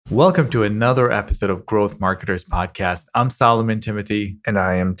Welcome to another episode of Growth Marketers Podcast. I'm Solomon Timothy. And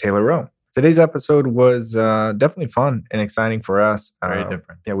I am Taylor Rowe. Today's episode was definitely fun and exciting for us. Very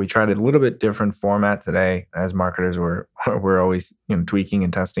different. Yeah, we tried a little bit different format today. As marketers, we're always tweaking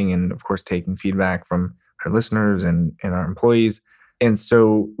and testing and, of course, taking feedback from our listeners and our employees. And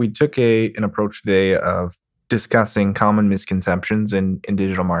so we took an approach today of discussing common misconceptions in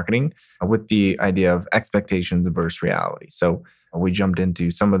digital marketing with the idea of expectations versus reality. So we jumped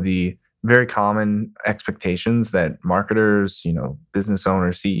into some of the very common expectations that marketers, business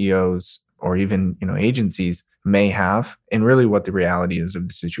owners, CEOs, or even, agencies may have, and really what the reality is of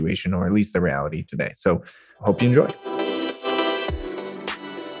the situation, or at least the reality today. So I hope you enjoy.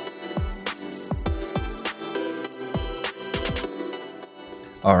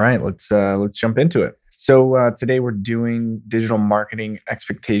 All right, let's jump into it. So today we're doing digital marketing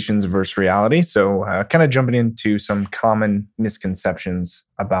expectations versus reality. So kind of jumping into some common misconceptions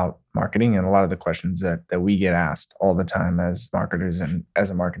about marketing and a lot of the questions that we get asked all the time as marketers and as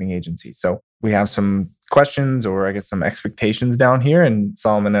a marketing agency. So we have some questions, or I guess some expectations down here, and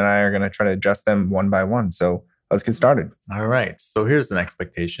Solomon and I are going to try to adjust them one by one. So let's get started. All right. So here's an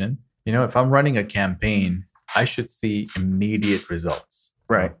expectation. If I'm running a campaign, I should see immediate results.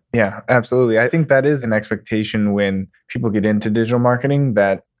 Right. Yeah, absolutely. I think that is an expectation when people get into digital marketing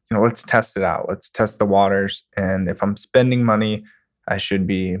that, let's test it out. Let's test the waters. And if I'm spending money, I should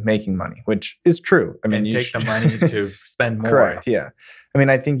be making money, which is true. You take the money to spend more. Correct. Yeah.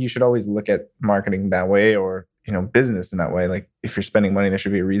 I think you should always look at marketing that way, or, business in that way. Like if you're spending money, there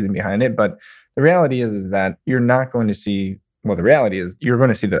should be a reason behind it. But the reality is that you're not going to see, the reality is you're going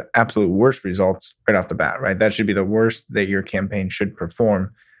to see the absolute worst results right off the bat, right? That should be the worst that your campaign should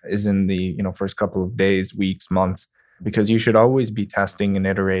perform, is in the, first couple of days, weeks, months, because you should always be testing and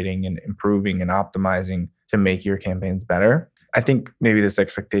iterating and improving and optimizing to make your campaigns better. I think maybe this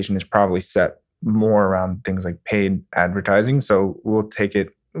expectation is probably set more around things like paid advertising. So we'll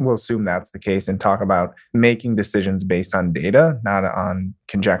assume that's the case and talk about making decisions based on data, not on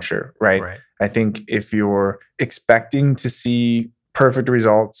conjecture, right? I think if you're expecting to see perfect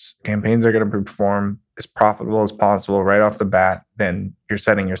results, campaigns are going to perform as profitable as possible right off the bat, then you're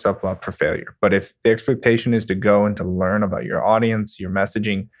setting yourself up for failure. But if the expectation is to go and to learn about your audience, your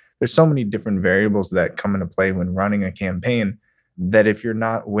messaging, there's so many different variables that come into play when running a campaign that if you're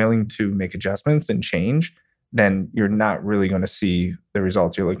not willing to make adjustments and change, then you're not really going to see the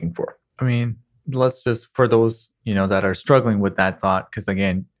results you're looking for. Let's just, for those, that are struggling with that thought, because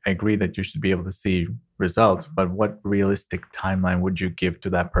again, I agree that you should be able to see results, but what realistic timeline would you give to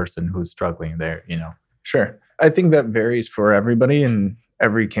that person who's struggling there, Sure. I think that varies for everybody in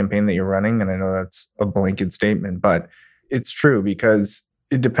every campaign that you're running. And I know that's a blanket statement, but it's true because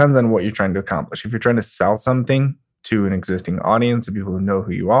it depends on what you're trying to accomplish. If you're trying to sell something to an existing audience of people who know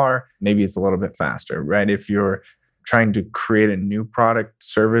who you are, maybe it's a little bit faster, right? If you're trying to create a new product,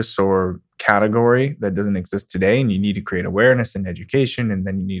 service, or category that doesn't exist today, and you need to create awareness and education, and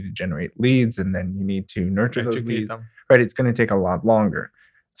then you need to generate leads, and then you need to nurture those leads, right? It's going to take a lot longer.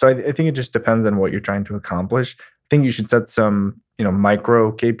 So I think it just depends on what you're trying to accomplish. I think you should set some,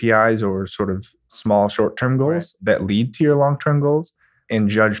 micro KPIs or sort of small short-term goals that lead to your long-term goals, and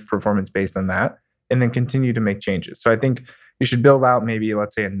judge performance based on that, and then continue to make changes. So I think you should build out maybe,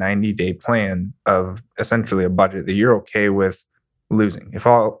 let's say, a 90-day plan of essentially a budget that you're okay with losing.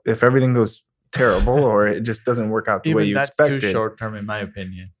 If everything goes terrible or it just doesn't work out the way you expected. That's too short term, in my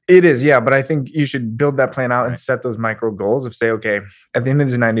opinion. It is, yeah. But I think you should build that plan out and set those micro goals of say, okay, at the end of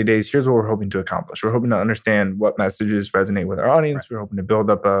these 90 days, here's what we're hoping to accomplish. We're hoping to understand what messages resonate with our audience. We're hoping to build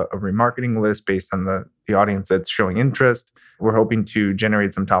up a remarketing list based on the audience that's showing interest. We're hoping to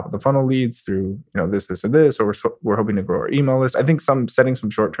generate some top of the funnel leads through, this, or we're hoping to grow our email list. I think setting some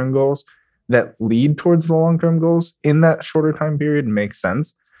short-term goals that lead towards the long-term goals in that shorter time period makes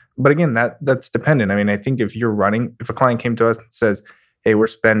sense. But again, that's dependent. I think if a client came to us and says, hey, we're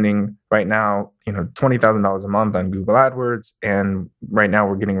spending right now, $20,000 a month on Google AdWords, and right now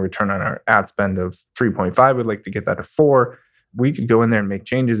we're getting a return on our ad spend of 3.5. We'd like to get that to 4. We could go in there and make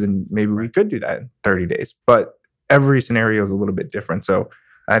changes, and maybe we could do that in 30 days. But every scenario is a little bit different. So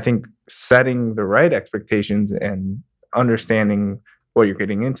I think setting the right expectations and understanding what you're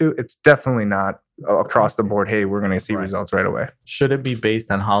getting into, it's definitely not across the board, hey, we're going to see results right away. Should it be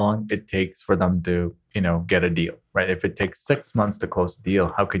based on how long it takes for them to, get a deal, right? If it takes 6 months to close a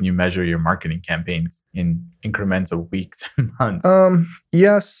deal, how can you measure your marketing campaigns in increments of weeks and months?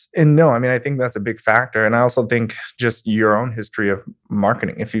 Yes and no. I think that's a big factor. And I also think just your own history of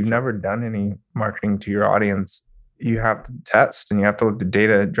marketing. If you've never done any marketing to your audience, you have to test and you have to let the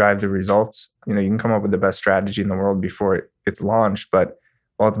data drive the results. You can come up with the best strategy in the world before it gets launched, but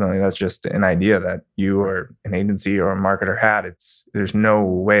ultimately that's just an idea that you or an agency or a marketer had. There's no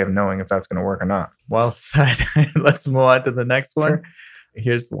way of knowing if that's going to work or not. Well said. Let's move on to the next one. Sure.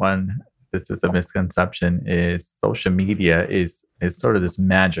 Here's one. This is a misconception: is social media is sort of this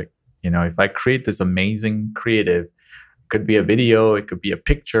magic. If I create this amazing creative, could be a video, it could be a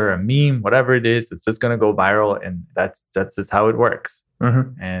picture, a meme, whatever it is, it's just going to go viral, and that's just how it works.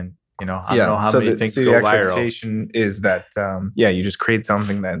 And I don't know how many things go the viral. expectation is that you just create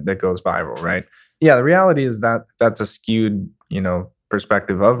something that goes viral, right? Yeah, the reality is that that's a skewed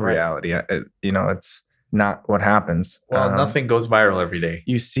perspective of reality. It's not what happens. Well, nothing goes viral every day.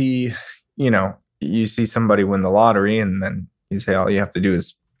 You see somebody win the lottery, and then you say all you have to do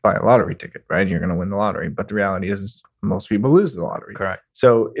is buy a lottery ticket, right? You're going to win the lottery. But the reality is most people lose the lottery. Correct.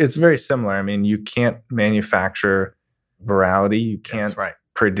 So it's very similar. I mean, you can't manufacture virality. You can't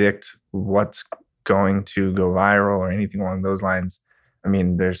predict what's going to go viral or anything along those lines. I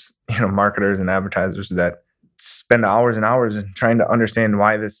mean, there's marketers and advertisers that spend hours and hours in trying to understand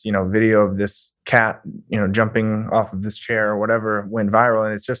why this video of this cat jumping off of this chair or whatever went viral,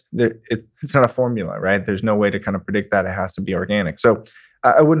 and it's just it's not a formula, right? There's no way to kind of predict that. It has to be organic. So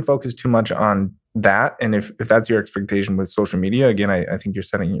I wouldn't focus too much on that. And if that's your expectation with social media, again, I think you're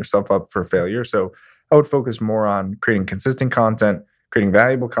setting yourself up for failure. So I would focus more on creating consistent content, creating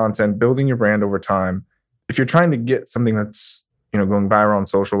valuable content, building your brand over time. If you're trying to get something that's going viral on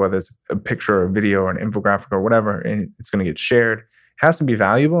social, whether it's a picture or a video or an infographic or whatever, and it's going to get shared, it has to be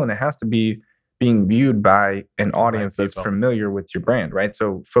valuable, and it has to be being viewed by an audience that's familiar with your brand, right?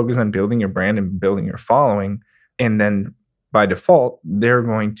 So focus on building your brand and building your following, and then by default, they're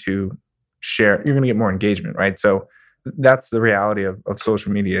going to share. You're going to get more engagement, right? So that's the reality of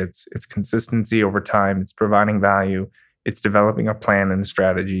social media. It's consistency over time. It's providing value. It's developing a plan and a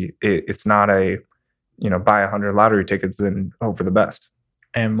strategy. It's not a buy 100 lottery tickets and hope for the best.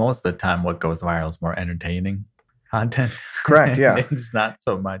 And most of the time, what goes viral is more entertaining content. Correct. Yeah. It's not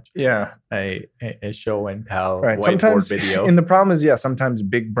so much a show and tell whiteboard sometimes video. And the problem is, sometimes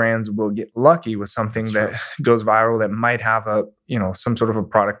big brands will get lucky with something that goes viral that might have a, some sort of a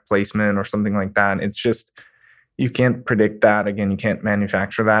product placement or something like that. It's just, you can't predict that. Again, you can't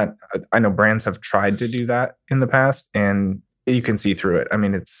manufacture that. I know brands have tried to do that in the past, and you can see through it. I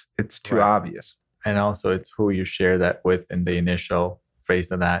mean, it's too obvious. And also, it's who you share that with in the initial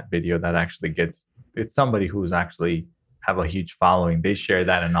phase of that video that actually it's somebody who's actually have a huge following. They share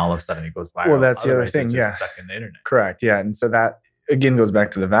that, and all of a sudden it goes viral. Well, that's the other thing. It's just stuck in the internet. Correct. Yeah. And so that again goes back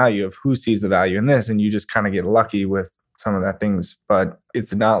to the value of who sees the value in this, and you just kind of get lucky with some of that things. But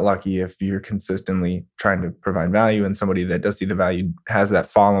it's not lucky if you're consistently trying to provide value, and somebody that does see the value has that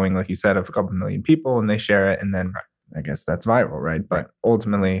following, like you said, of a couple million people, and they share it, and then I guess that's viral, right? But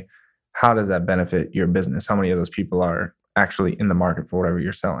ultimately, how does that benefit your business? How many of those people are actually in the market for whatever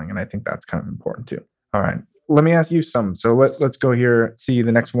you're selling? And I think that's kind of important too. All right. Let me ask you some. So let's go here. See,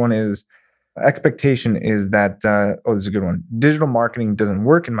 the next one is expectation is that, this is a good one. Digital marketing doesn't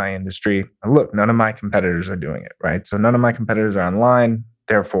work in my industry. Look, none of my competitors are doing it, right? So none of my competitors are online.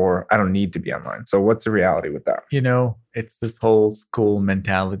 Therefore, I don't need to be online. So what's the reality with that? It's this whole school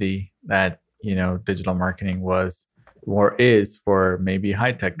mentality that, digital marketing was or is for maybe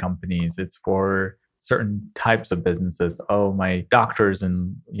high-tech companies. It's for certain types of businesses. Oh, my doctors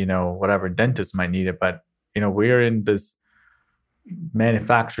and, whatever dentists might need it. But, we're in this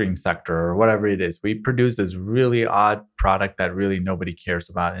manufacturing sector or whatever it is. We produce this really odd product that really nobody cares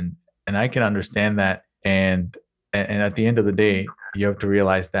about. And I can understand that. And at the end of the day, you have to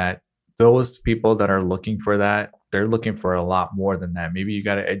realize that those people that are looking for that, they're looking for a lot more than that. Maybe you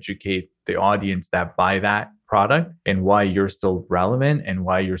got to educate the audience that buy that product and why you're still relevant and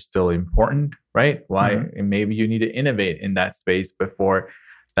why you're still important, right? Why and maybe you need to innovate in that space before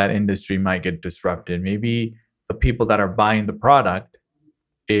that industry might get disrupted. Maybe the people that are buying the product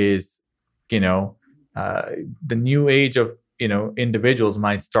is, the new age of, individuals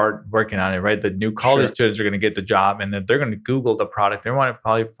might start working on it, right? The new college students are going to get the job, and then they're going to Google the product. They want to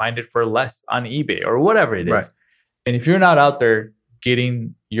probably find it for less on eBay or whatever it is. Right. And if you're not out there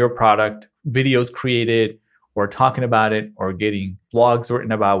getting your product videos created or talking about it or getting blogs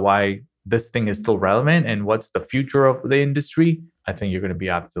written about why this thing is still relevant and what's the future of the industry, I think you're going to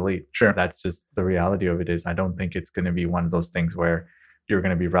be obsolete. Sure. That's just the reality of it is. I don't think it's going to be one of those things where you're going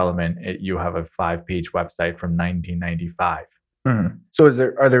to be relevant. You have a 5-page website from 1995. Mm-hmm. So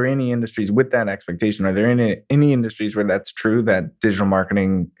are there any industries with that expectation? Are there any industries where that's true, that digital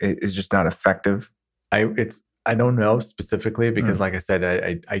marketing is just not effective? I don't know specifically because like I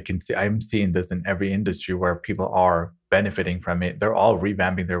said, I'm seeing this in every industry where people are benefiting from it. They're all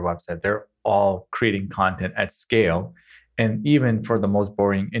revamping their website. They're all creating content at scale. And even for the most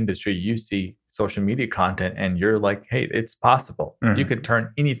boring industry, you see social media content and you're like, hey, it's possible. You could turn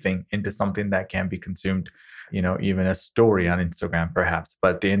anything into something that can be consumed, even a story on Instagram, perhaps.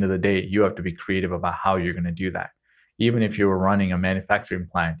 But at the end of the day, you have to be creative about how you're going to do that. Even if you were running a manufacturing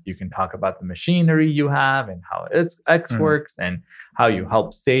plant, you can talk about the machinery you have and how X works and how you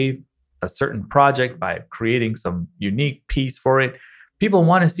help save a certain project by creating some unique piece for it. People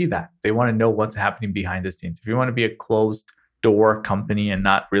want to see that. They want to know what's happening behind the scenes. If you want to be a closed door company and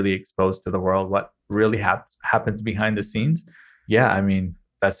not really exposed to the world, what really happens behind the scenes, yeah, I mean,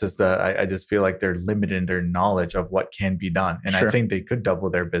 that's just I just feel like they're limited in their knowledge of what can be done. And I think they could double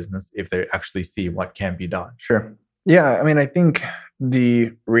their business if they actually see what can be done. Sure. Yeah. I mean, I think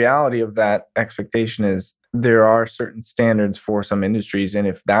the reality of that expectation is there are certain standards for some industries. And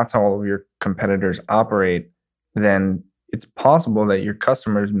if that's how all of your competitors operate, then it's possible that your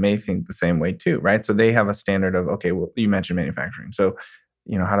customers may think the same way too, right? So they have a standard of, okay, well, you mentioned manufacturing. So,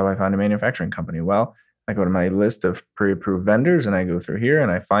 how do I find a manufacturing company? Well, I go to my list of pre-approved vendors and I go through here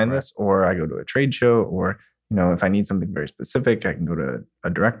and I find this, or I go to a trade show, or, if I need something very specific, I can go to a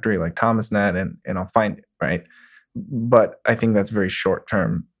directory like ThomasNet and I'll find it, right? But I think that's very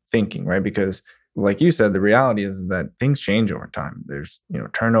short-term thinking, right? Because like you said, the reality is that things change over time. There's,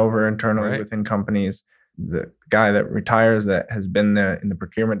 turnover internally within companies. The guy that retires that has been there in the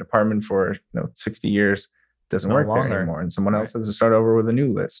procurement department for 60 years doesn't work there anymore, and someone else has to start over with a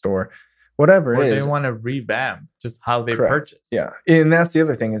new list or whatever it is. They want to revamp just how they purchase. Yeah, and that's the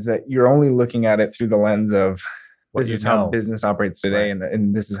other thing is that you're only looking at it through the lens of this is how business operates today,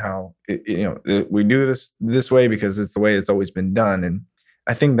 and this is how we do this way because it's the way it's always been done. And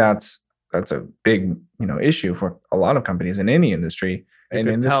I think that's a big issue for a lot of companies in any industry. And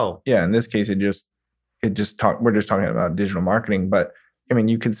in this case, we're just talking about digital marketing, but I mean,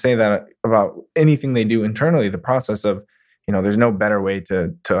 you could say that about anything they do internally, the process of, there's no better way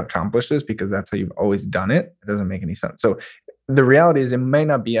to accomplish this because that's how you've always done it. It doesn't make any sense. So the reality is it may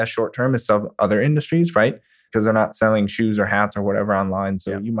not be as short-term as some other industries, right? Because they're not selling shoes or hats or whatever online.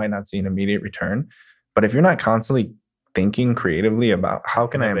 So you might not see an immediate return. But if you're not constantly thinking creatively about how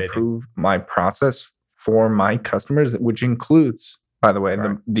can I improve my process for my customers, which includes, by the way,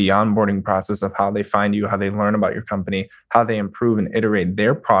 the onboarding process of how they find you, how they learn about your company, how they improve and iterate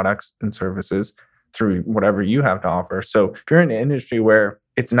their products and services through whatever you have to offer. So if you're in an industry where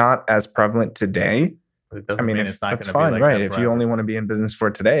it's not as prevalent today, that's fine, right? If you only want to be in business for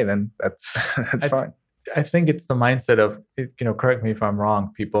today, then that's fine. I think it's the mindset of, correct me if I'm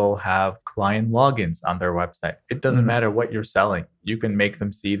wrong, people have client logins on their website. It doesn't matter what you're selling. You can make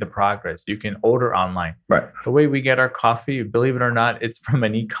them see the progress. You can order online. Right. The way we get our coffee, believe it or not, it's from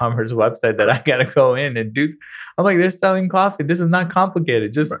an e-commerce website that I got to go in and do. I'm like, they're selling coffee. This is not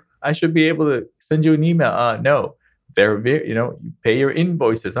complicated. I should be able to send you an email. No. You pay your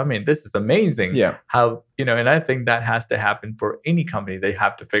invoices. I mean, this is amazing. Yeah. How, and I think that has to happen for any company. They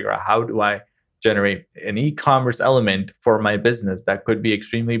have to figure out, how do I generate an e-commerce element for my business that could be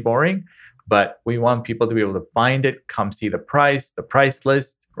extremely boring, but we want people to be able to find it, come see the price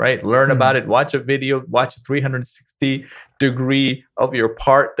list, right? Learn about it, watch a video, watch a 360 degree of your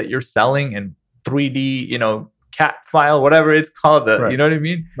part that you're selling in 3D, cat file, whatever it's called. You know what I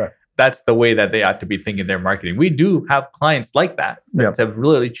mean? Right. That's the way that they ought to be thinking their marketing. We do have clients like that have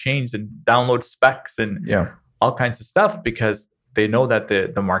really changed and download specs and all kinds of stuff because they know that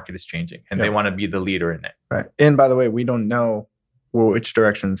the market is changing and they want to be the leader in it. Right. And by the way, we don't know which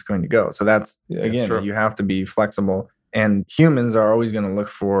direction it's going to go. So that's you have to be flexible. And humans are always going to look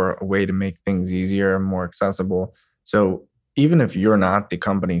for a way to make things easier and more accessible. So even if you're not the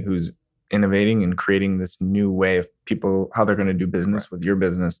company who's innovating and creating this new way of people, how they're going to do business with your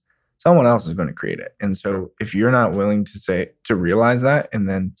business, someone else is going to create it. And so if you're not willing to realize that and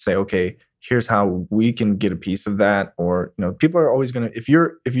then say, okay, here's how we can get a piece of that, or people are always going to, if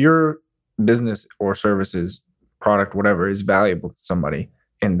your business or services, product, whatever is valuable to somebody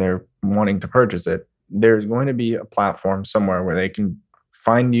and they're wanting to purchase it, there's going to be a platform somewhere where they can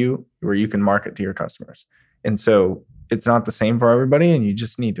find you, where you can market to your customers. And so it's not the same for everybody, and you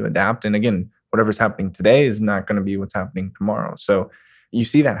just need to adapt. And again, whatever's happening today is not going to be what's happening tomorrow. So you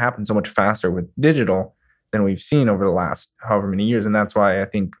see that happen so much faster with digital than we've seen over the last however many years. And that's why I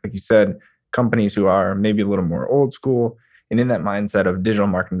think, like you said, companies who are maybe a little more old school and in that mindset of digital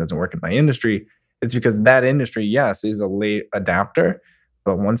marketing doesn't work in my industry, it's because that industry, yes, is a late adapter.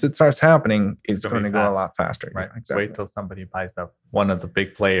 But once it starts happening, it's going to go a lot faster. Right. Yeah, exactly. Wait till somebody buys up one of the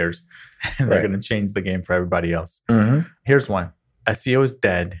big players and they're going to change the game for everybody else. Here's one. SEO is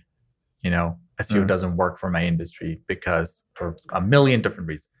dead. SEO doesn't work for my industry because for a million different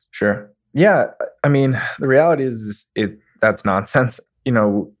reasons. Sure. Yeah. I mean, the reality is that's nonsense.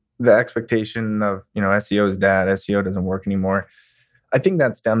 The expectation of, SEO is dead, SEO doesn't work anymore. I think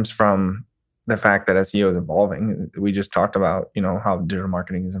that stems from the fact that SEO is evolving. We just talked about, how digital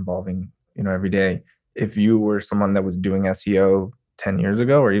marketing is evolving, every day. If you were someone that was doing SEO 10 years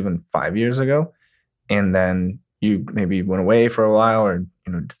ago or even 5 years ago, and then you maybe went away for a while or,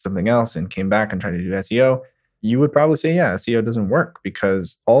 did something else and came back and tried to do SEO, you would probably say, yeah, SEO doesn't work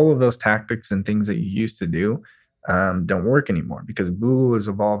because all of those tactics and things that you used to do don't work anymore because Google is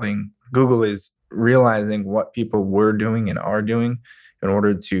evolving. Google is realizing what people were doing and are doing in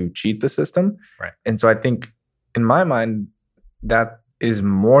order to cheat the system. Right. And so I think in my mind, that is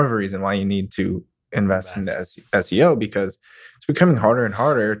more of a reason why you need to invest into SEO because it's becoming harder and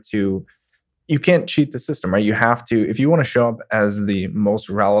harder you can't cheat the system, right? You have to, if you want to show up as the most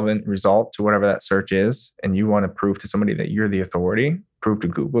relevant result to whatever that search is, and you want to prove to somebody that you're the authority, prove to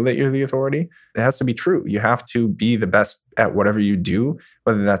Google that you're the authority, it has to be true. You have to be the best at whatever you do,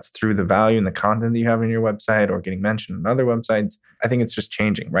 whether that's through the value and the content that you have on your website or getting mentioned on other websites. I think it's just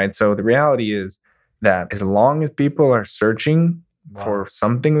changing, right? So the reality is that as long as people are searching for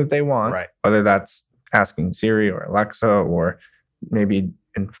something that they want, right, whether that's asking Siri or Alexa or maybe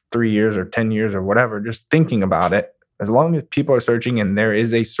in 3 years or 10 years or whatever, just thinking about it, as long as people are searching and there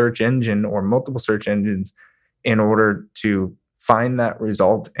is a search engine or multiple search engines in order to find that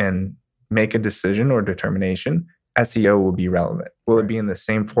result and make a decision or determination, SEO will be relevant. Will it be in the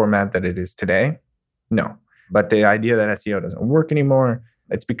same format that it is today? No. But the idea that SEO doesn't work anymore,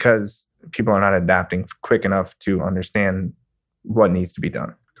 it's because people are not adapting quick enough to understand what needs to be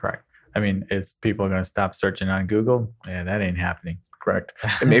done. Correct. I mean, is people going to stop searching on Google? Yeah, that ain't happening. Correct.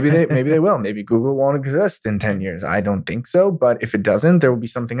 And maybe they will. Maybe Google won't exist in 10 years. I don't think so. But if it doesn't, there will be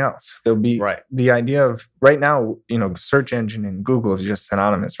something else. There'll be the idea of right now, search engine and Google is just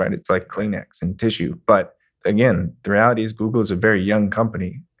synonymous, right? It's like Kleenex and tissue. But again, the reality is Google is a very young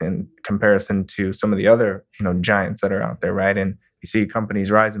company in comparison to some of the other, giants that are out there, right? And you see companies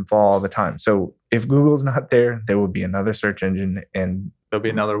rise and fall all the time. So if Google's not there, there will be another search engine and there'll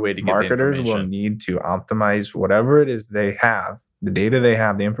be another way to get marketers the will need to optimize whatever it is they have. The data they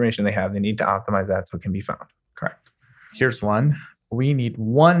have, the information they have, they need to optimize that so it can be found. Correct. Here's one. We need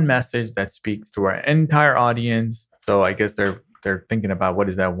one message that speaks to our entire audience. So I guess they're thinking about what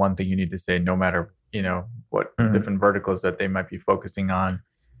is that one thing you need to say, no matter, what different verticals that they might be focusing on.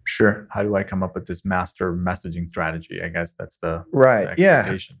 Sure. How do I come up with this master messaging strategy? I guess that's the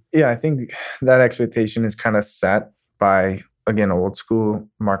expectation. Yeah, I think that expectation is kind of set by, again, old school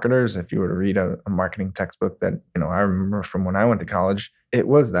marketers. If you were to read a marketing textbook that, I remember from when I went to college, it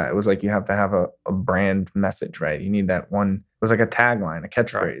was like you have to have a brand message, right? You need that one. It was like a tagline, a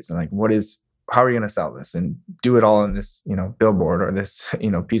catchphrase. And like, how are you going to sell this? And do it all in this, billboard or this,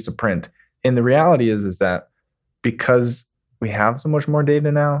 piece of print. And the reality is that because we have so much more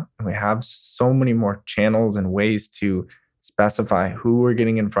data now and we have so many more channels and ways to specify who we're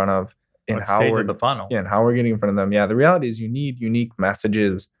getting in front of, and how we're the funnel. Yeah, and how we're getting in front of them. Yeah, the reality is you need unique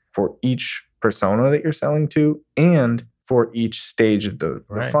messages for each persona that you're selling to and for each stage of the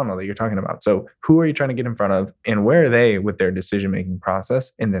funnel that you're talking about. So who are you trying to get in front of and where are they with their decision-making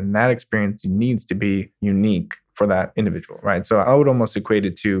process? And then that experience needs to be unique for that individual, right? So I would almost equate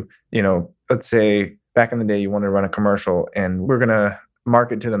it to, let's say back in the day you wanted to run a commercial and we're going to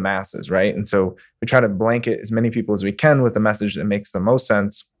market to the masses, right? And so we try to blanket as many people as we can with a message that makes the most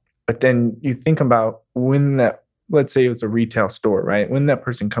sense. But then you think about let's say it's a retail store, right? When that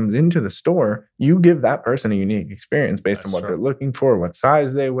person comes into the store, you give that person a unique experience based on what they're looking for, what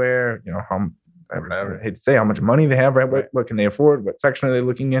size they wear, I hate to say how much money they have, right? What can they afford? What section are they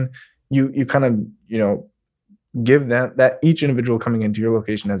looking in? You kind of, give that each individual coming into your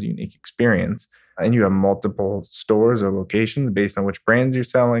location has a unique experience. And you have multiple stores or locations based on which brands you're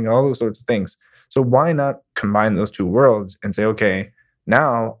selling, all those sorts of things. So why not combine those two worlds and say, okay,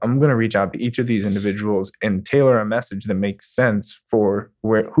 now I'm going to reach out to each of these individuals and tailor a message that makes sense for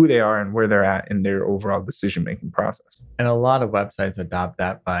who they are and where they're at in their overall decision-making process. And a lot of websites adopt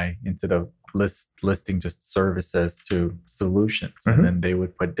that by, instead of listing just services to solutions, and then they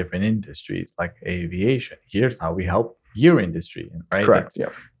would put different industries like aviation. Here's how we help your industry, right? Correct. Yeah.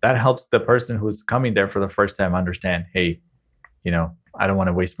 That helps the person who's coming there for the first time understand, hey, I don't want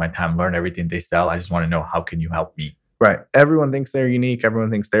to waste my time, learn everything they sell. I just want to know, how can you help me? Right. Everyone thinks they're unique. Everyone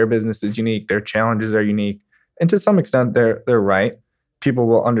thinks their business is unique. Their challenges are unique. And to some extent, they're right. People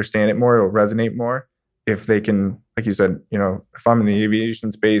will understand it more. It will resonate more if they can, like you said, if I'm in the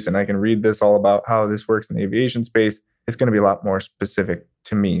aviation space and I can read this all about how this works in the aviation space, it's going to be a lot more specific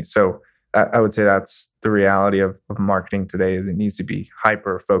to me. So I would say that's the reality of marketing today, is it needs to be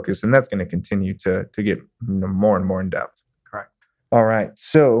hyper focused. And that's going to continue to get more and more in depth. All right.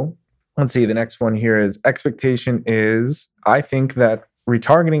 So let's see. The next one here is expectation is I think that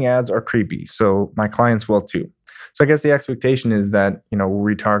retargeting ads are creepy. So my clients will too. So I guess the expectation is that,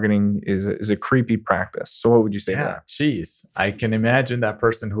 retargeting is a creepy practice. So what would you say to Yeah, that? geez. I can imagine that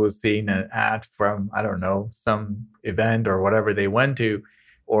person who was seeing an ad from, I don't know, some event or whatever they went to,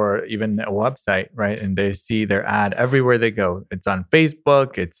 or even a website, right? And they see their ad everywhere they go. It's on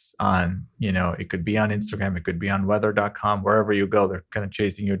Facebook, it's on, it could be on Instagram, it could be on weather.com, wherever you go, they're kind of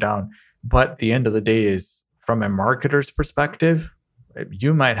chasing you down. But the end of the day is from a marketer's perspective,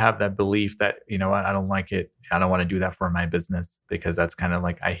 you might have that belief that, you know what, I don't like it. I don't want to do that for my business because that's kind of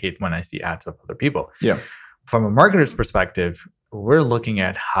like, I hate when I see ads of other people. Yeah. From a marketer's perspective, we're looking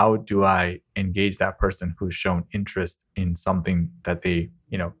at how do I engage that person who's shown interest in something that they,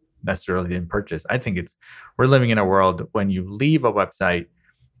 necessarily didn't purchase. I think we're living in a world when you leave a website,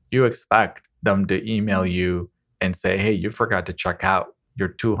 you expect them to email you and say, hey, you forgot to check out your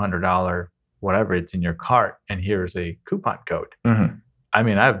 $200, whatever it's in your cart, and here's a coupon code. Mm-hmm. I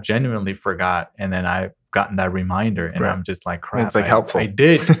mean, I've genuinely forgot, and then I've gotten that reminder, and Right. I'm just like, crap. It's like helpful. I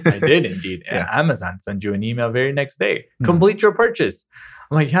did indeed. Yeah. And Amazon sent you an email very next day, Mhm. complete your purchase.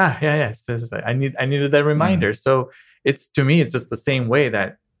 I'm like, yeah. I needed that reminder. So to me, it's just the same way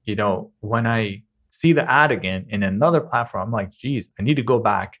that, when I see the ad again in another platform, I'm like, geez, I need to go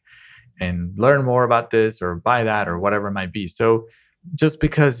back and learn more about this or buy that or whatever it might be. So just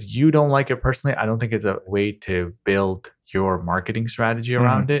because you don't like it personally, I don't think it's a way to build your marketing strategy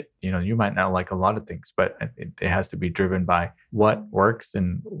around it. You might not like a lot of things, but it has to be driven by what works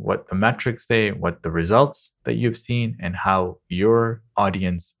and what the metrics say, what the results that you've seen, and how your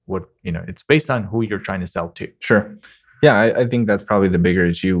audience would, it's based on who you're trying to sell to. Sure. Yeah, I think that's probably the bigger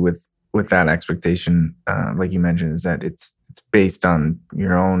issue with that expectation, like you mentioned, is that it's based on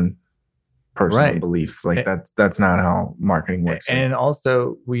your own personal Right. belief. Like that's not how marketing works. And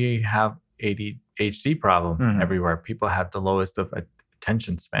also, we have ADHD problem Mhm. everywhere. People have the lowest of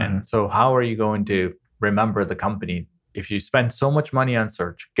attention span. Mhm. So how are you going to remember the company if you spend so much money on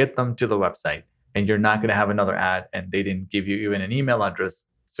search, get them to the website, and you're not going to have another ad, and they didn't give you even an email address?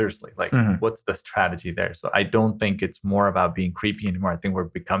 Seriously, like, Mhm. what's the strategy there? So I don't think it's more about being creepy anymore. I think we're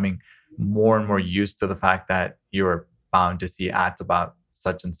becoming more and more used to the fact that you're bound to see ads about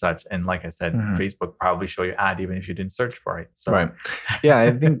such and such. And like I said, Mhm. Facebook probably show you ad even if you didn't search for it. So Right. Yeah,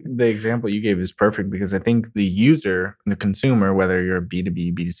 I think the example you gave is perfect because I think the user, the consumer, whether you're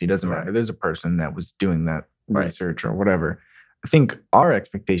B2B, B2C, doesn't Right. matter. There's a person that was doing that Right. research or whatever. I think our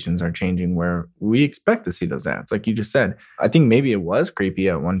expectations are changing where we expect to see those ads. Like you just said, I think maybe it was creepy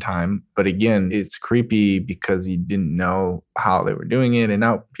at one time, but again, it's creepy because you didn't know how they were doing it. And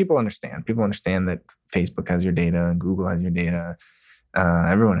now people understand. People understand that Facebook has your data and Google has your data.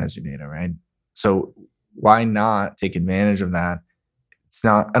 Everyone has your data, right? So why not take advantage of that?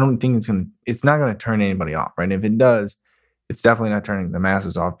 I don't think it's not going to turn anybody off, right? If it does, it's definitely not turning the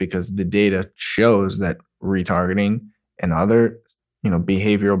masses off because the data shows that retargeting and other,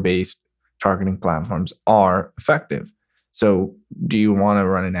 behavioral based targeting platforms are effective. So do you want to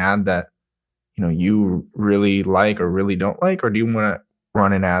run an ad that, you really like or really don't like, or do you want to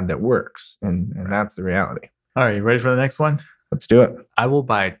run an ad that works? And that's the reality. all right, you ready for the next one? Let's do it. I will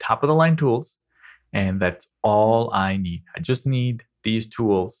buy top of the line tools, and that's all I need. I just need these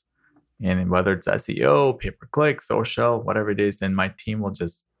tools. And whether it's SEO, pay-per-click, social, whatever it is, then my team will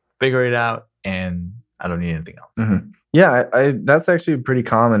just figure it out, and I don't need anything else. Mhm. Yeah, I that's actually a pretty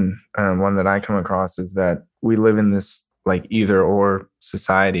common one that I come across is that we live in this like either or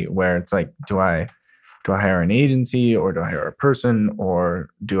society where it's like, do I hire an agency or do I hire a person or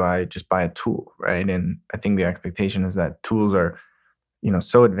do I just buy a tool, right? And I think the expectation is that tools are,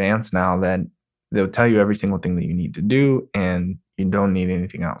 so advanced now that they'll tell you every single thing that you need to do and you don't need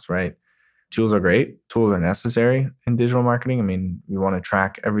anything else, right? Tools are great. Tools are necessary in digital marketing. I mean, you want to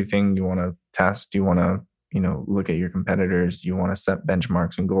track everything, you want to test, you want to, look at your competitors, you want to set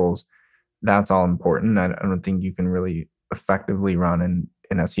benchmarks and goals. That's all important. I don't think you can really effectively run an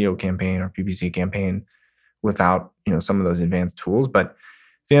SEO campaign or PPC campaign without, some of those advanced tools. But at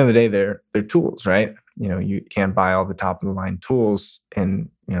the end of the day, they're tools, right? You can't buy all the top of the line tools and,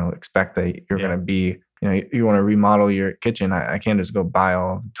 expect that you're going to be, you want to remodel your kitchen. I can't just go buy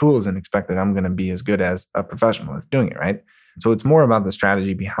all the tools and expect that I'm going to be as good as a professional that's doing it, right? So it's more about the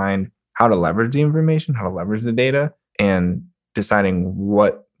strategy behind how to leverage the information, how to leverage the data, and deciding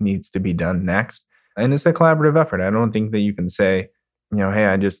what needs to be done next. And it's a collaborative effort. I don't think that you can say, hey,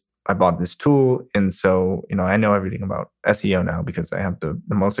 I bought this tool. And so, I know everything about SEO now because I have the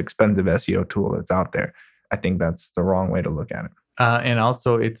most expensive SEO tool that's out there. I think that's the wrong way to look at it. And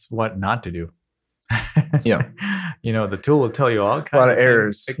also, it's what not to do. Yeah. The tool will tell you all kinds A lot of things.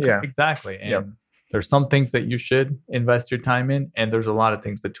 errors. Yeah. Exactly. And Yep. there's some things that you should invest your time in, and there's a lot of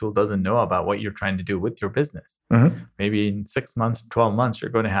things the tool doesn't know about what you're trying to do with your business. Mhm. Maybe in 6 months, 12 months,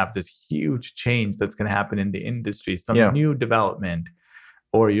 you're going to have this huge change that's going to happen in the industry, some Yeah. new development,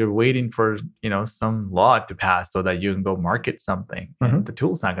 or you're waiting for some law to pass so that you can go market something. And the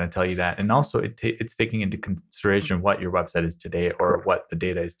tool's not going to tell you that. And also, it's taking into consideration what your website is today or Correct. what the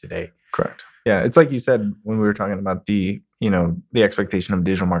data is today. Correct. Yeah. It's like you said when we were talking about the expectation of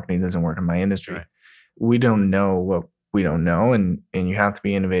digital marketing doesn't work in my industry. Right. We don't know what we don't know. And you have to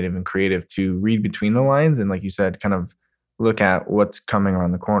be innovative and creative to read between the lines. And like you said, kind of look at what's coming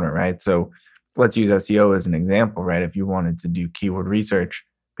around the corner, right? So let's use SEO as an example, right? If you wanted to do keyword research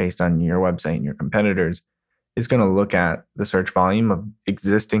based on your website and your competitors, it's going to look at the search volume of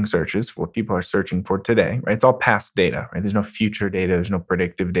existing searches, what people are searching for today, right? It's all past data, right? There's no future data. There's no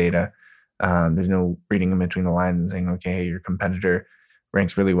predictive data. There's no reading in between the lines and saying, okay, hey, your competitor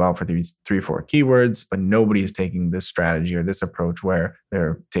ranks really well for these 3-4 keywords, but nobody is taking this strategy or this approach where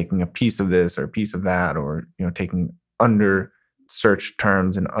they're taking a piece of this or a piece of that, or taking under search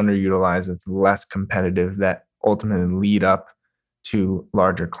terms and underutilized that's less competitive that ultimately lead up to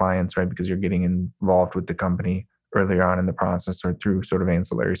larger clients, right? Because you're getting involved with the company earlier on in the process or through sort of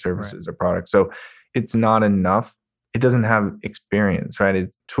ancillary services or products. So it's not enough. It doesn't have experience, right?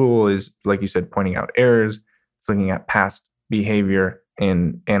 Its tool is, like you said, pointing out errors. It's looking at past behavior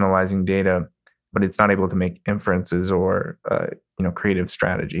and analyzing data, but it's not able to make inferences or creative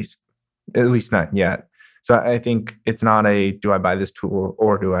strategies, at least not yet. So I think it's not do I buy this tool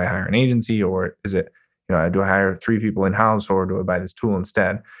or do I hire an agency, or is it, do I hire 3 people in-house or do I buy this tool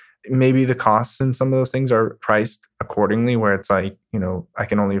instead? Maybe the costs in some of those things are priced accordingly, where it's like, I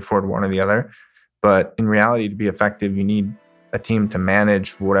can only afford one or the other. But in reality, to be effective, you need a team to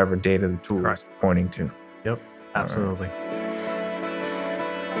manage whatever data the tool is pointing to. Yep, absolutely.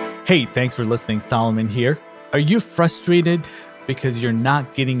 Hey, thanks for listening. Solomon here. Are you frustrated because you're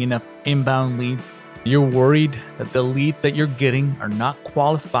not getting enough inbound leads? You're worried that the leads that you're getting are not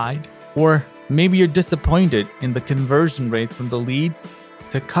qualified? Or maybe you're disappointed in the conversion rate from the leads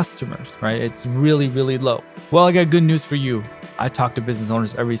to customers, right? It's really, really low. Well, I got good news for you. I talk to business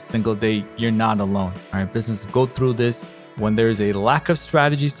owners every single day. You're not alone, all right? Businesses go through this when there's a lack of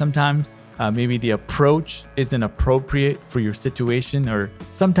strategy sometimes. Maybe the approach isn't appropriate for your situation, or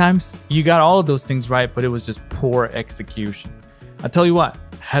sometimes you got all of those things right, but it was just poor execution. I'll tell you what,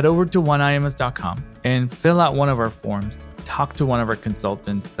 head over to oneims.com and fill out one of our forms. Talk to one of our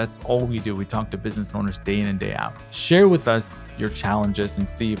consultants. That's all we do. We talk to business owners day in and day out. Share with us your challenges and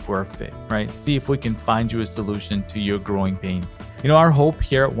see if we're a fit, right? See if we can find you a solution to your growing pains. Our hope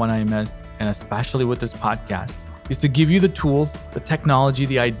here at OneIMS, and especially with this podcast, is to give you the tools, the technology,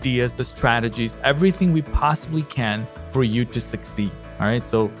 the ideas, the strategies, everything we possibly can for you to succeed. All right.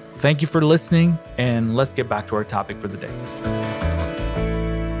 So thank you for listening, and let's get back to our topic for the day.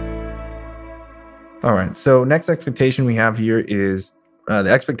 All right. So next expectation we have here is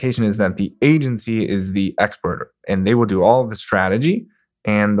the expectation is that the agency is the expert and they will do all of the strategy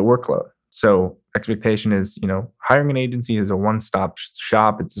and the workload. So expectation is, hiring an agency is a one-stop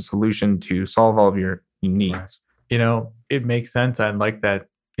shop. It's a solution to solve all of your needs. It makes sense. I like that,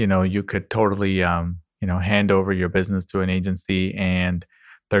 you could totally, hand over your business to an agency and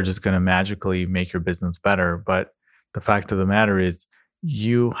they're just going to magically make your business better. But the fact of the matter is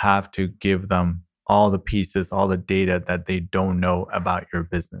you have to give them all the pieces, all the data that they don't know about your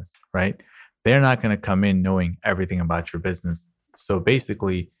business, right? They're not going to come in knowing everything about your business. So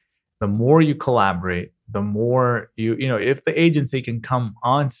basically, the more you collaborate, the more if the agency can come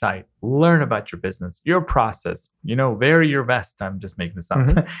on site, learn about your business, your process, wear your vest, I'm just making this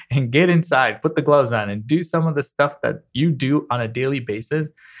up, and get inside, put the gloves on and do some of the stuff that you do on a daily basis.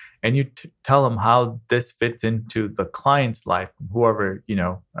 And you tell them how this fits into the client's life, whoever,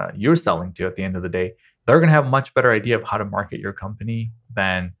 you're selling to at the end of the day, they're going to have a much better idea of how to market your company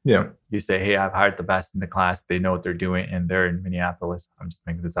than you say, hey, I've hired the best in the class. They know what they're doing and they're in Minneapolis. I'm just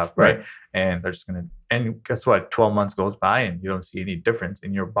making this up. Right. And they're just going to, and guess what? 12 months goes by and you don't see any difference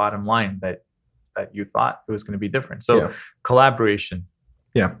in your bottom line that you thought it was going to be different. So collaboration,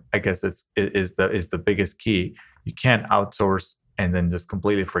 I guess is the biggest key. You can't outsource and then just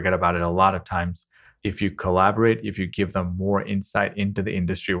completely forget about it. A lot of times, if you collaborate, if you give them more insight into the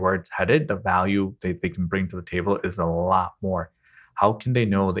industry where it's headed, the value they can bring to the table is a lot more. How can they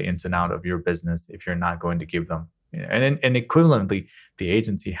know the ins and out of your business if you're not going to give them? And equivalently, the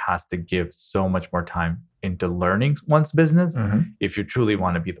agency has to give so much more time into learning one's business if you truly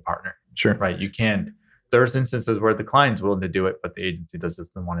want to be the partner. Sure. Right. You can't. There's instances where the client's willing to do it, but the agency doesn't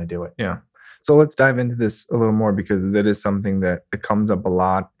want to do it. Yeah. So let's dive into this a little more because that is something that it comes up a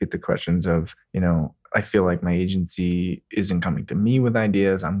lot. Get the questions of, I feel like my agency isn't coming to me with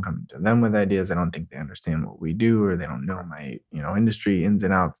ideas. I'm coming to them with ideas. I don't think they understand what we do or they don't know my, industry ins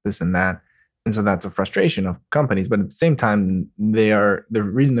and outs, this and that. And so that's a frustration of companies. But at the same time, the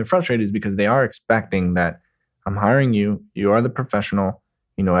reason they're frustrated is because they are expecting that I'm hiring you. You are the professional.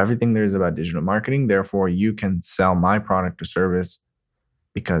 You know everything there is about digital marketing. Therefore, you can sell my product or service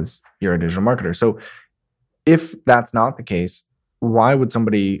because you're a digital marketer. So if that's not the case, why would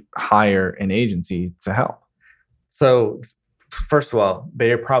somebody hire an agency to help? So first of all,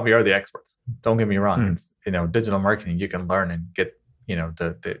 they probably are the experts. Don't get me wrong. It's, digital marketing, you can learn and get,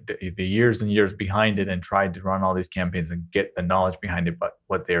 the years and years behind it and try to run all these campaigns and get the knowledge behind it. But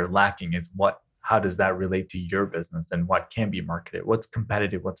what they're lacking is how does that relate to your business and what can be marketed? What's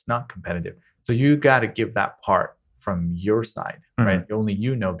competitive? What's not competitive? So you got to give that part from your side, right? Only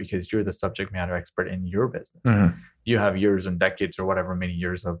because you're the subject matter expert in your business. You have years and decades or whatever many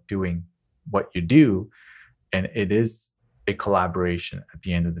years of doing what you do. And it is a collaboration at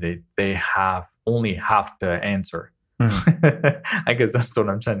the end of the day. They only half the answer. I guess that's what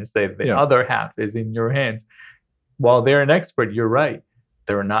I'm trying to say. The other half is in your hands. While they're an expert, you're right.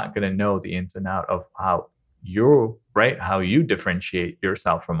 They're not going to know the ins and out of how you differentiate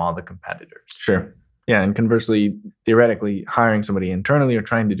yourself from all the competitors. Sure. Yeah. And conversely, theoretically, hiring somebody internally or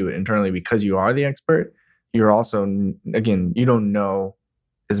trying to do it internally because you are the expert, you're also, again, you don't know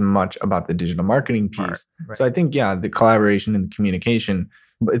as much about the digital marketing piece. Right. So I think, the collaboration and the communication,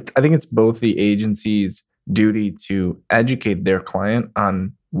 but I think it's both the agency's duty to educate their client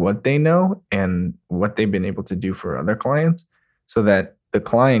on what they know and what they've been able to do for other clients so that the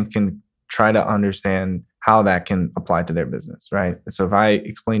client can try to understand how that can apply to their business, right? So if I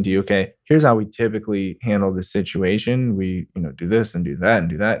explain to you, okay, here's how we typically handle this situation. We, do this and do that and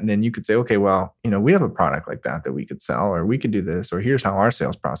do that. And then you could say, okay, well, we have a product like that we could sell, or we could do this, or here's how our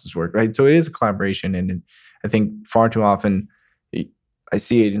sales process works, right? So it is a collaboration. And I think far too often I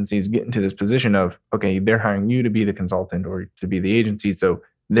see agencies get into this position of, okay, they're hiring you to be the consultant or to be the agency. So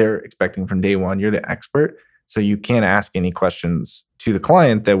they're expecting from day one, you're the expert. So you can't ask any questions to the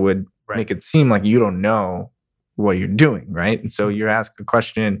client that would make it seem like you don't know what you're doing, right? And so you ask a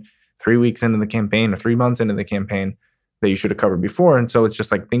question 3 weeks into the campaign or 3 months into the campaign that you should have covered before. And so it's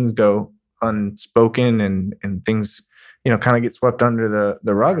just like things go unspoken and things, kind of get swept under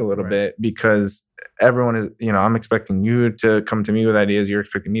the rug a little bit because everyone is, I'm expecting you to come to me with ideas. You're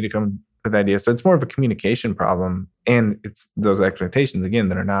expecting me to come with ideas. So it's more of a communication problem. And it's those expectations, again,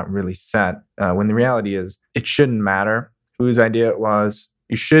 that are not really set. When the reality is it shouldn't matter whose idea it was.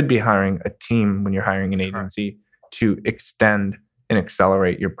 You should be hiring a team when you're hiring an agency to extend and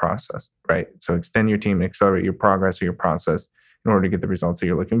accelerate your process, right? So extend your team and accelerate your progress or your process in order to get the results that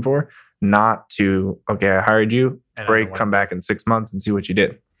you're looking for, not to, okay, I hired you, great, come back in 6 months and see what you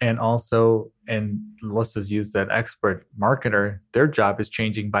did. And also, and let's just use that expert marketer, their job is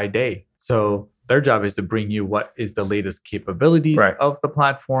changing by day. So their job is to bring you what is the latest capabilities of the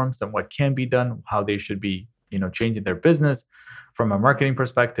platforms and what can be done, how they should be, changing their business from a marketing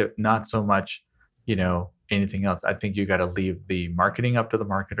perspective, not so much, anything else. I think you got to leave the marketing up to the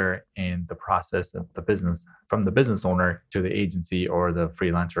marketer and the process of the business from the business owner to the agency or the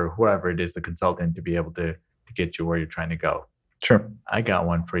freelancer, whoever it is, the consultant, to be able to get you where you're trying to go. Sure. I got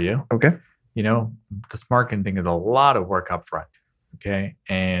one for you. Okay. This marketing thing is a lot of work up front. Okay.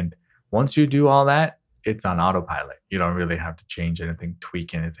 And once you do all that, it's on autopilot. You don't really have to change anything,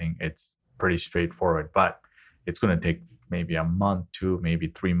 tweak anything. It's pretty straightforward, but it's going to take maybe a month, 2, maybe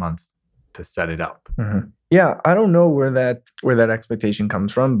 3 months to set it up. Mm-hmm. Yeah. I don't know where that expectation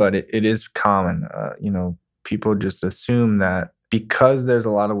comes from, but it is common. People just assume that because there's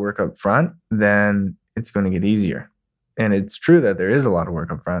a lot of work up front, then it's going to get easier. And it's true that there is a lot of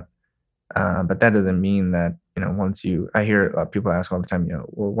work up front. But that doesn't mean that, I hear people ask all the time,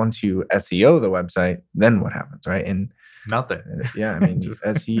 once you SEO the website, then what happens, right? And nothing. Yeah. I mean,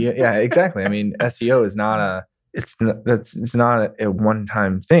 SEO. Yeah, exactly. I mean, SEO is not it's not a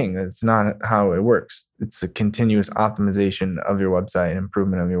one-time thing. It's not how it works. It's a continuous optimization of your website,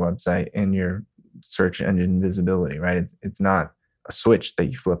 improvement of your website and your search engine visibility, right? It's not a switch that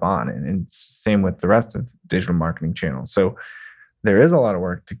you flip on. And same with the rest of digital marketing channels. So there is a lot of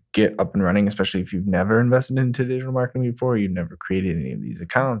work to get up and running, especially if you've never invested into digital marketing before. You've never created any of these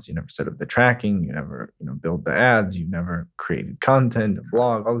accounts. You never set up the tracking. You never, build the ads. You've never created content, a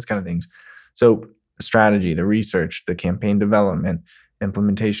blog, all these kind of things. So the strategy, the research, the campaign development,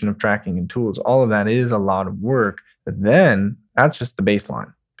 implementation of tracking and tools, all of that is a lot of work. But then that's just the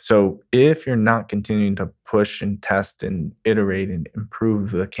baseline. So if you're not continuing to push and test and iterate and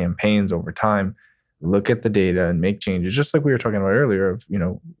improve the campaigns over time, look at the data and make changes, just like we were talking about earlier of,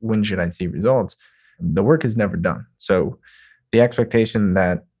 when should I see results? The work is never done. So the expectation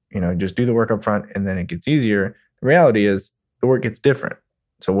that, just do the work up front and then it gets easier, the reality is the work gets different.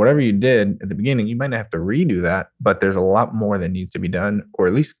 So whatever you did at the beginning, you might not have to redo that, but there's a lot more that needs to be done, or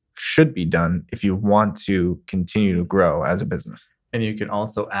at least should be done if you want to continue to grow as a business. And you can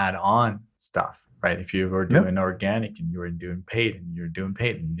also add on stuff, right? If you were doing organic and you were doing paid and you're doing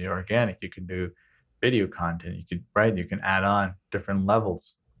paid and you're organic, you can do video content. You can add on different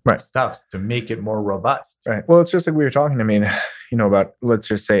levels of stuff to make it more robust. Right. Well, it's just like we were talking, about, let's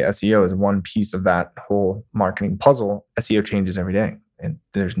just say SEO is one piece of that whole marketing puzzle. SEO changes every day. And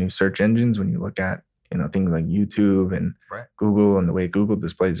there's new search engines. When you look at, things like YouTube and Google, and the way Google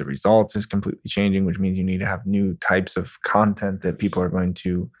displays the results is completely changing, which means you need to have new types of content that people are going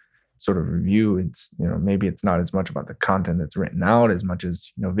to sort of review. It's, maybe it's not as much about the content that's written out as much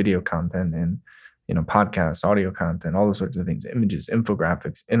as, video content and, podcasts, audio content, all those sorts of things, images,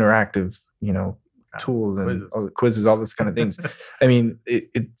 infographics, interactive, tools and quizzes, all those kind of things.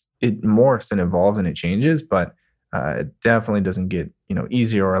 It morphs and evolves and it changes, but it definitely doesn't get,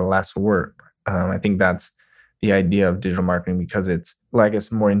 easier or less work. I think that's the idea of digital marketing, because it's like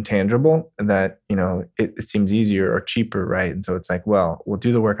it's more intangible, that, it seems easier or cheaper, right? And so it's like, well, we'll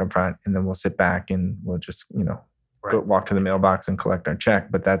do the work up front and then we'll sit back and we'll just, go walk to the mailbox and collect our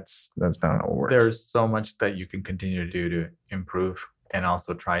check. But that's not how it works. There's so much that you can continue to do to improve and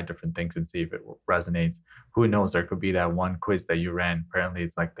also try different things and see if it resonates. Who knows? There could be that one quiz that you ran. Apparently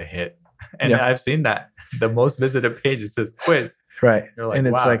it's like the hit. And I've seen that. The most visited page is this quiz. Right. You're like, and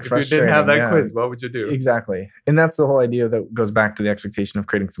it's wow, like if you didn't have that quiz, what would you do? Exactly. And that's the whole idea that goes back to the expectation of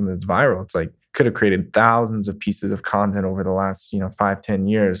creating something that's viral. It's like, could have created thousands of pieces of content over the last, 5-10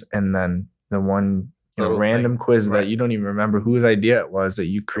 years. And then the one random quiz that you don't even remember whose idea it was that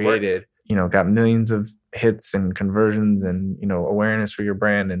you created, got millions of hits and conversions and, awareness for your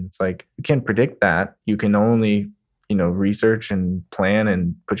brand. And it's like, you can't predict that. You can only, research and plan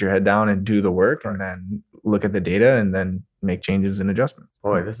and put your head down and do the work and then look at the data and then make changes and adjustments.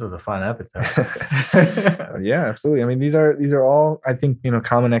 Boy, this is a fun episode. Yeah, absolutely. These are all, I think,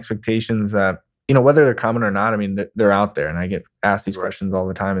 common expectations that, whether they're common or not, they're out there, and I get asked these questions all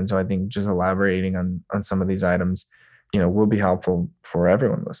the time. And so I think just elaborating on some of these items, will be helpful for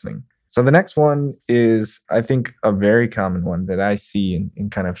everyone listening. So the next one is, I think, a very common one that I see and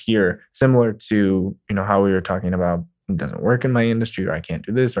kind of hear, similar to, how we were talking about, it doesn't work in my industry, or I can't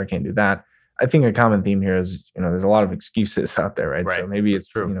do this, or I can't do that. I think a common theme here is, there's a lot of excuses out there, right? So maybe it's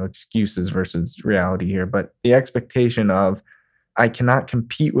true. Excuses versus reality here, but the expectation of, I cannot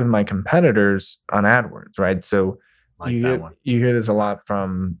compete with my competitors on AdWords, right? So you hear this a lot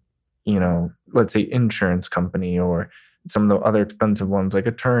from, let's say insurance company, or some of the other expensive ones like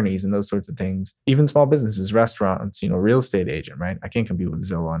attorneys and those sorts of things. Even small businesses, restaurants, real estate agent, right? I can't compete with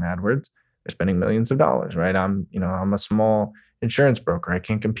Zillow on AdWords. They're spending millions of dollars, right? I'm a small insurance broker. I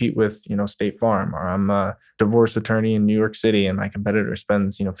can't compete with, State Farm, or I'm a divorce attorney in New York City and my competitor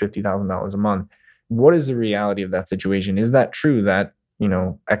spends, $50,000 a month. What is the reality of that situation? Is that true, that,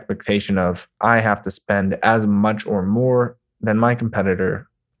 expectation of, I have to spend as much or more than my competitor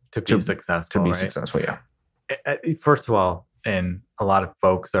to be successful? Successful, yeah. First of all, and a lot of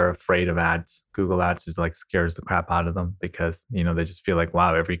folks are afraid of ads. Google Ads just like scares the crap out of them, because, they just feel like,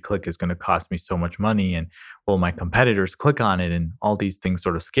 wow, every click is going to cost me so much money. And will my competitors click on it? And all these things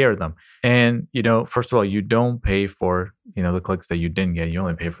sort of scare them. And, first of all, you don't pay for, the clicks that you didn't get. You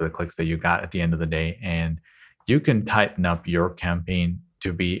only pay for the clicks that you got at the end of the day. And you can tighten up your campaign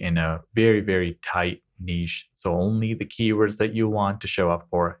to be in a very, very tight niche. So only the keywords that you want to show up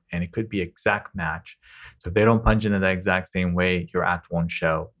for, and it could be exact match. So if they don't punch in the exact same way, your ads won't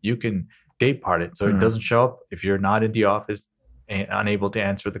show. You can day part it so it doesn't show up if you're not in the office and unable to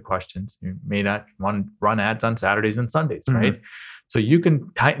answer the questions. You may not want to run ads on Saturdays and Sundays, right? So you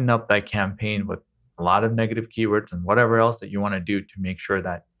can tighten up that campaign with a lot of negative keywords and whatever else that you want to do to make sure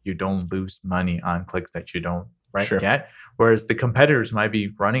that you don't lose money on clicks that you don't get. Whereas the competitors might be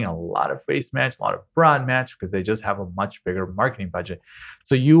running a lot of face match, a lot of broad match, because they just have a much bigger marketing budget.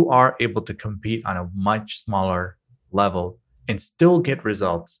 So you are able to compete on a much smaller level and still get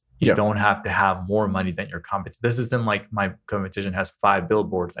results. You don't have to have more money than your competition. This isn't like my competition has 5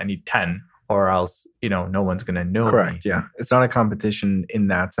 billboards. I need 10, or else, no one's going to know. Correct. Me. Yeah. It's not a competition in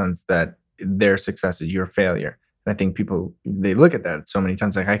that sense that their success is your failure. And I think people, they look at that so many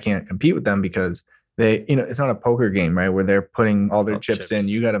times, like, I can't compete with them because they, it's not a poker game, right? Where they're putting all their chips in.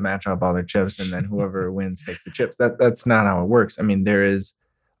 You got to match up all their chips, and then whoever wins takes the chips. That's not how it works. There is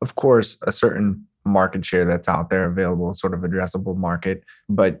of course, a certain market share that's out there available, sort of addressable market,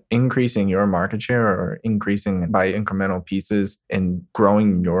 but increasing your market share or increasing by incremental pieces and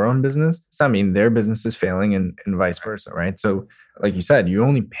growing your own business, so, I mean, their business is failing and vice versa, right? So, like you said, you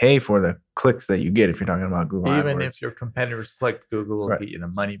only pay for the clicks that you get if you're talking about Google Even AdWords. if your competitors click, Google will Right. get you the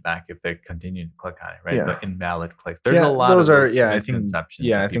money back if they continue to click on it, right? Yeah. The invalid clicks. There's a lot those of are, those yeah, I think, misconceptions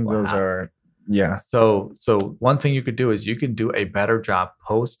yeah, that I think people those have. are, yeah, So one thing you could do is you can do a better job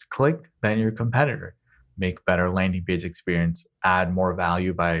post click than your competitor. Make better landing page experience, add more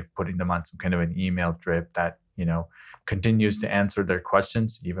value by putting them on some kind of an email drip that, continues to answer their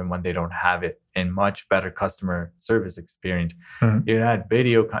questions even when they don't have it, and much better customer service experience. Mhm. You can add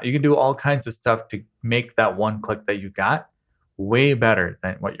video, you can do all kinds of stuff to make that one click that you got way better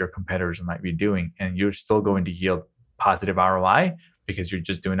than what your competitors might be doing. And you're still going to yield positive ROI because you're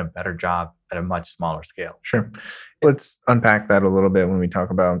just doing a better job at a much smaller scale. Sure. Let's unpack that a little bit when we talk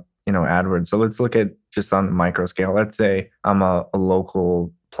about, AdWords. So let's look at just on the micro scale. Let's say I'm a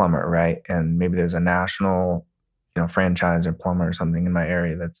local plumber, right? And maybe there's a national, franchise or plumber or something in my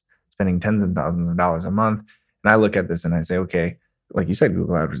area that's spending tens of thousands of dollars a month. And I look at this and I say, okay, like you said,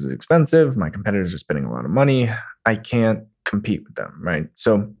 Google AdWords is expensive. My competitors are spending a lot of money. I can't compete with them, right?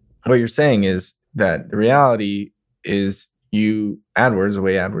 So what you're saying is that the reality is AdWords, the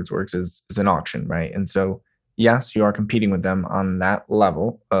way AdWords works is an auction, right? And so, yes, you are competing with them on that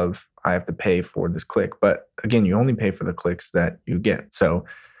level of I have to pay for this click. But again, you only pay for the clicks that you get. So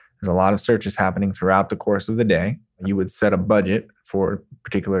there's a lot of searches happening throughout the course of the day. You would set a budget for a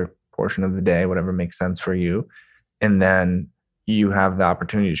particular portion of the day, whatever makes sense for you. And then you have the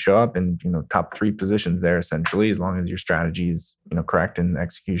opportunity to show up in, top 3 positions there, essentially, as long as your strategy is, correct and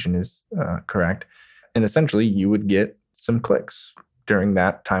execution is correct. And essentially you would get some clicks during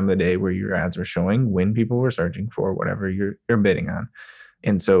that time of the day where your ads were showing when people were searching for whatever you're bidding on.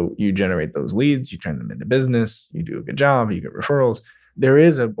 And so you generate those leads, you turn them into business, you do a good job, you get referrals. There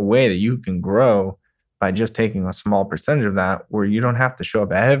is a way that you can grow by just taking a small percentage of that where you don't have to show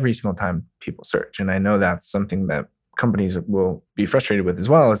up every single time people search. And I know that's something that companies will be frustrated with as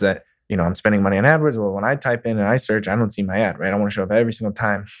well, is that, I'm spending money on AdWords. Well, when I type in and I search, I don't see my ad, right? I want to show up every single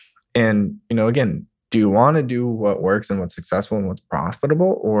time. And, again, do you want to do what works and what's successful and what's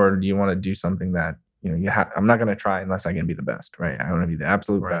profitable? Or do you want to do something that, I'm not going to try unless I can be the best, right? I want to be the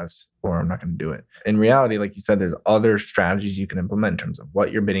absolute best, or I'm not going to do it. In reality, like you said, there's other strategies you can implement in terms of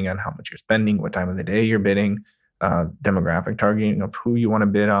what you're bidding on, how much you're spending, what time of the day you're bidding, demographic targeting of who you want to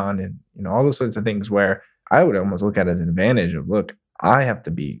bid on, and, all those sorts of things where I would almost look at it as an advantage of, look, I have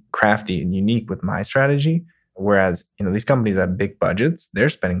to be crafty and unique with my strategy. Whereas, these companies have big budgets, they're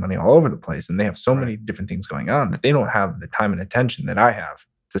spending money all over the place and they have so many different things going on that they don't have the time and attention that I have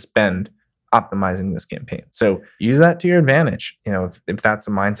to spend optimizing this campaign. So use that to your advantage. If that's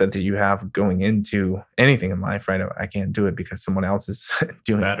the mindset that you have going into anything in life, right? I can't do it because someone else is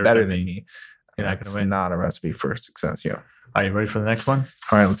doing it better than me. It's not a recipe for success. Yeah. Are you ready for the next one?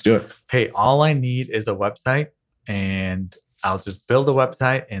 All right, let's do it. Hey, all I need is a website and I'll just build a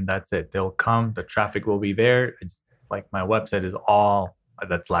website and that's it. They'll come, the traffic will be there. It's like my website is all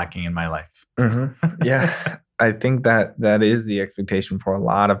that's lacking in my life. Mm-hmm. Yeah, I think that is the expectation for a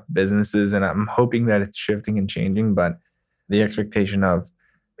lot of businesses, and I'm hoping that it's shifting and changing. But the expectation of,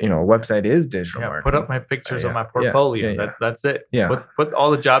 a website is digital marketing. Put up my pictures on my portfolio. That's it. Yeah. Put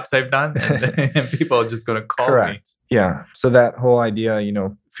all the jobs I've done, and people are just going to call me. Yeah. So that whole idea,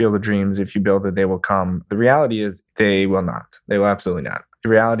 feel the dreams. If you build it, they will come. The reality is they will not. They will absolutely not. The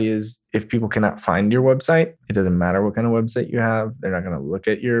reality is if people cannot find your website, it doesn't matter what kind of website you have. They're not going to look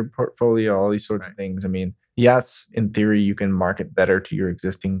at your portfolio, all these sorts of things. I mean, yes, in theory, you can market better to your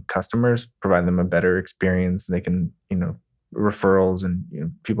existing customers, provide them a better experience. They can, referrals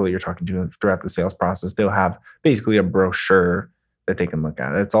and people that you're talking to throughout the sales process, they'll have basically a brochure that they can look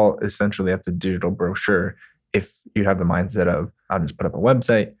at. It's all essentially, that's a digital brochure. If you have the mindset of, I'll just put up a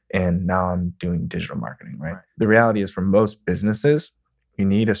website and now I'm doing digital marketing, right? The reality is for most businesses, you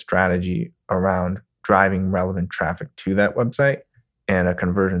need a strategy around driving relevant traffic to that website and a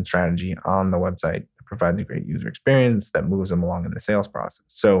conversion strategy on the website that provides a great user experience that moves them along in the sales process.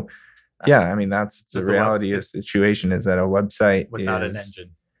 So yeah, I mean, that's the reality of the situation, is that a website without an engine.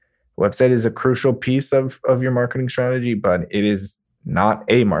 Website is a crucial piece of your marketing strategy, but it is not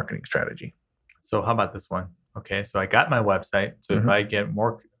a marketing strategy. So how about this one? Okay, so I got my website. So if I get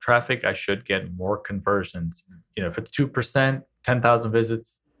more traffic, I should get more conversions. If it's 2%, 10,000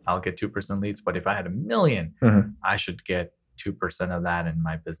 visits, I'll get 2% leads. But if I had 1 million, I should get 2% of that, and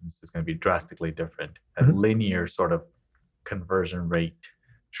my business is going to be drastically different. A linear sort of conversion rate.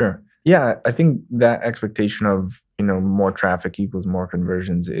 Sure. Yeah, I think that expectation of, more traffic equals more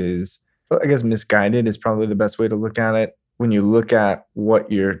conversions is, I guess, misguided is probably the best way to look at it. When you look at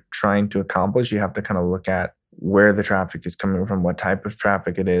what you're trying to accomplish, you have to kind of look at where the traffic is coming from, what type of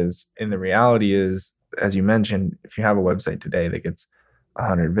traffic it is. And the reality is, as you mentioned, if you have a website today that gets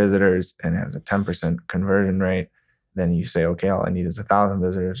 100 visitors and has a 10% conversion rate, then you say, okay, all I need is 1,000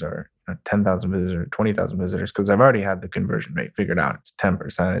 visitors or 10,000 visitors or 20,000 visitors because I've already had the conversion rate figured out. It's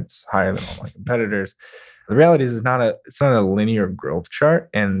 10%. It's higher than all my competitors. The reality is it's not a linear growth chart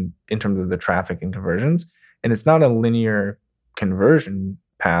and in terms of the traffic and conversions, and it's not a linear conversion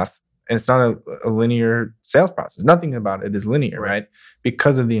path, and it's not a linear sales process. Nothing about it is linear, right?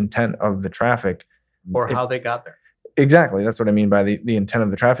 Because of the intent of the traffic. Or how they got there. Exactly. That's what I mean by the intent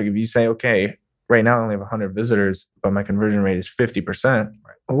of the traffic. If you say, okay, right now I only have 100 visitors, but my conversion rate is 50%. Right.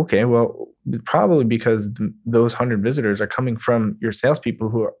 Okay, well, probably because those 100 visitors are coming from your salespeople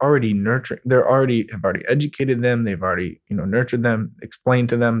who are already nurturing. Have already educated them. They've already nurtured them, explained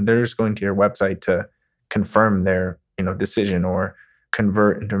to them. They're just going to your website to confirm their decision or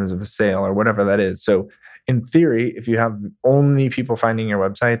convert in terms of a sale or whatever that is. So in theory, if you have only people finding your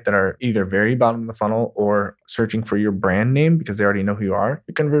website that are either very bottom of the funnel or searching for your brand name because they already know who you are,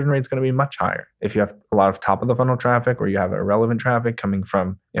 your conversion rate is going to be much higher. If you have a lot of top of the funnel traffic or you have irrelevant traffic coming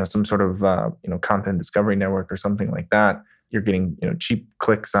from some sort of content discovery network or something like that, you're getting cheap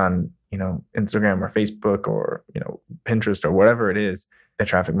clicks on Instagram or Facebook or Pinterest or whatever it is. The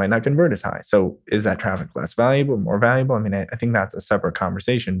traffic might not convert as high. So is that traffic less valuable, more valuable? I mean, I think that's a separate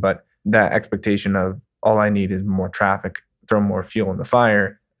conversation, but that expectation of all I need is more traffic, throw more fuel in the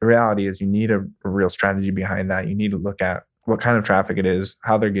fire. The reality is you need a real strategy behind that. You need to look at what kind of traffic it is,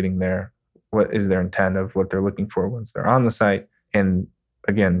 how they're getting there, what is their intent of what they're looking for once they're on the site. And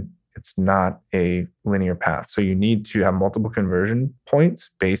again, it's not a linear path. So you need to have multiple conversion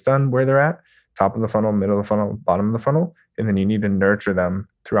points based on where they're at, top of the funnel, middle of the funnel, bottom of the funnel. And then you need to nurture them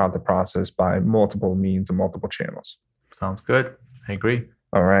throughout the process by multiple means and multiple channels. Sounds good. I agree.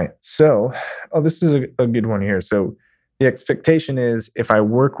 All right. So, this is a good one here. So the expectation is if I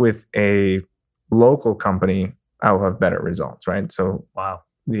work with a local company, I will have better results, right? So wow.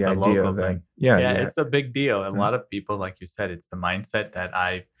 The idea of that. Thing. Yeah, it's a big deal. A lot of people, like you said, it's the mindset that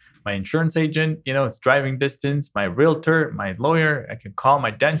my insurance agent, it's driving distance, my realtor, my lawyer, I can call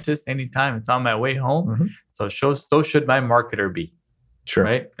my dentist anytime it's on my way home. Mm-hmm. So should my marketer be. Sure.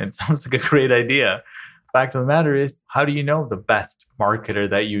 Right? It sounds like a great idea. Fact of the matter is, how do you know the best marketer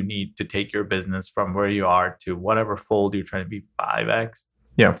that you need to take your business from where you are to whatever fold you're trying to be, 5x,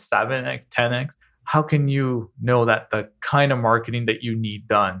 7x, 10x? How can you know that the kind of marketing that you need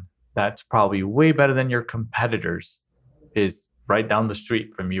done that's probably way better than your competitors is right down the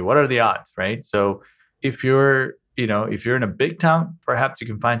street from you? What are the odds, right? So if you're in a big town, perhaps you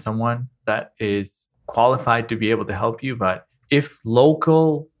can find someone that is qualified to be able to help you. But if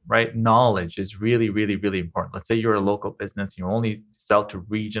local knowledge is really, really, really important. Let's say you're a local business, you only sell to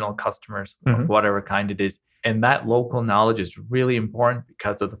regional customers of whatever kind it is. And that local knowledge is really important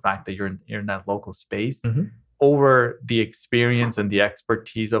because of the fact that you're in that local space over the experience and the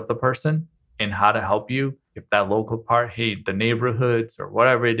expertise of the person and how to help you. If that local part, hey, the neighborhoods or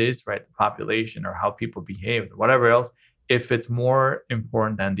whatever it is, the population or how people behave, whatever else, if it's more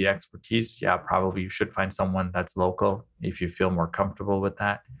important than the expertise, probably you should find someone that's local if you feel more comfortable with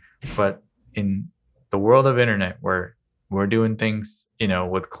that. But in the world of internet, where we're doing things,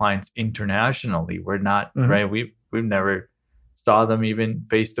 with clients internationally, we're not, We've never saw them even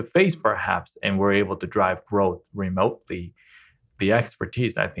face to face, perhaps, and we're able to drive growth remotely. The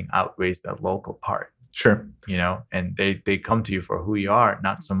expertise, I think, outweighs that local part. Sure. And they come to you for who you are,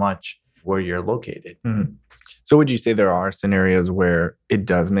 not so much where you're located. Mm-hmm. So would you say there are scenarios where it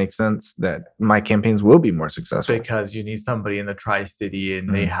does make sense that my campaigns will be more successful? Because you need somebody in the Tri-City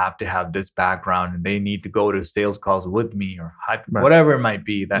and they have to have this background and they need to go to sales calls with me or whatever it might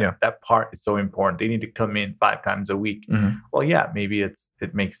be. That part is so important. They need to come in 5 times a week. Mm-hmm. Well, maybe it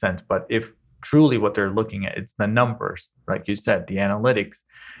makes sense. But if truly what they're looking at, it's the numbers, like you said, the analytics,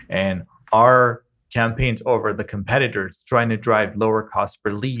 and our campaigns over the competitors, trying to drive lower cost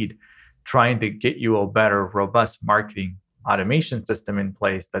per lead, trying to get you a better, robust marketing automation system in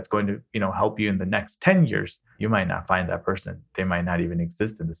place that's going to, help you in the next 10 years. You might not find that person. They might not even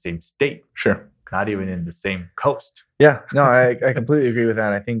exist in the same state. Sure. Not even in the same coast. Yeah, no, I completely agree with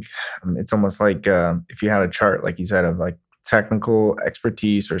that. I think it's almost like if you had a chart, like you said, of like technical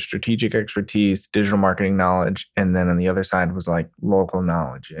expertise or strategic expertise, digital marketing knowledge, and then on the other side was like local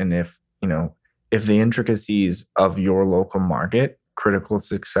knowledge. And if the intricacies of your local market critical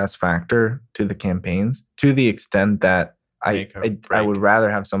success factor to the campaigns, to the extent that make or I would break. rather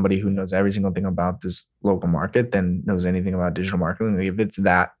have somebody who knows every single thing about this local market than knows anything about digital marketing. Like, if it's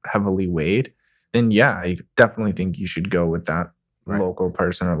that heavily weighed, then yeah, I definitely think you should go with that Right. local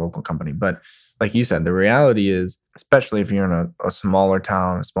person or local company. But like you said, the reality is, especially if you're in a smaller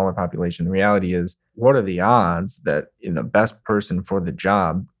town, a smaller population, the reality is, what are the odds that the best person for the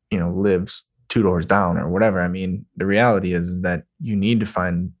job, lives two doors down or whatever? I mean, the reality is that you need to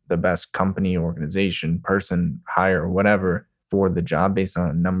find the best company, organization, person, hire, whatever for the job based on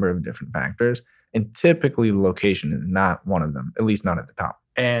a number of different factors. And typically, location is not one of them, at least not at the top.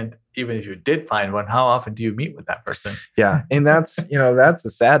 And even if you did find one, how often do you meet with that person? Yeah. And that's, that's the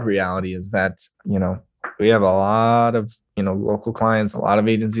sad reality is that, we have a lot of, local clients, a lot of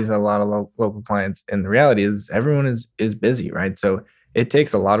agencies, a lot of local clients. And the reality is everyone is busy, right? So it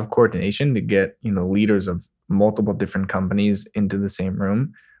takes a lot of coordination to get, leaders of multiple different companies into the same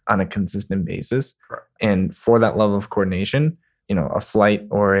room on a consistent basis. Correct. And for that level of coordination, a flight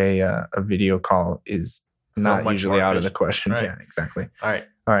or a video call is So not much usually more out of the efficient. question. Right. Yeah, exactly. All right.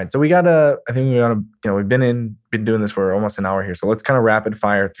 All right. So I think we gotta, we've been doing this for almost an hour here. So let's kind of rapid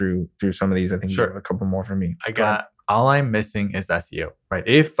fire through some of these. I think Sure. you have a couple more for me. I Go ahead. got all I'm missing is SEO, right?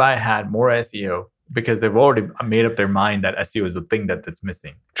 If I had more SEO, because they've already made up their mind that SEO is the thing that's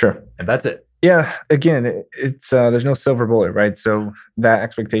missing, Sure. and that's it. Yeah. Again, it's there's no silver bullet, right? So that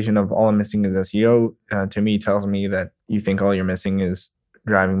expectation of all I'm missing is SEO to me tells me that you think all you're missing is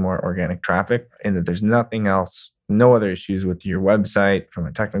driving more organic traffic, and that there's nothing else, no other issues with your website from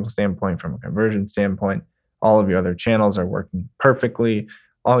a technical standpoint, from a conversion standpoint. All of your other channels are working perfectly.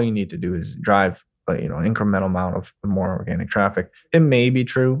 All you need to do is drive an incremental amount of more organic traffic. It may be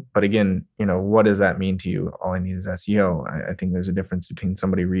true, but again, what does that mean to you? All I need is SEO. I think there's a difference between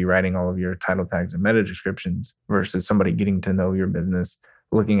somebody rewriting all of your title tags and meta descriptions versus somebody getting to know your business,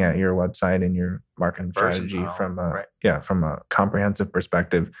 looking at your website and your marketing strategy Versatile, from right. from a comprehensive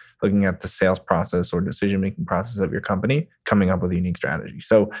perspective, looking at the sales process or decision-making process of your company, coming up with a unique strategy.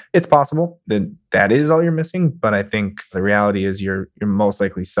 So it's possible that is all you're missing, but I think the reality is you're most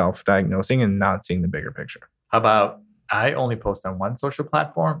likely self-diagnosing and not seeing the bigger picture. How about I only post on one social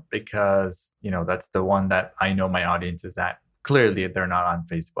platform because, that's the one that I know my audience is at. Clearly, they're not on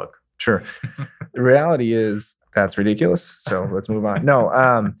Facebook. Sure. The reality is that's ridiculous. So let's move on.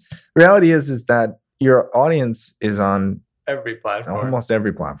 No, reality is that your audience is on Every platform. almost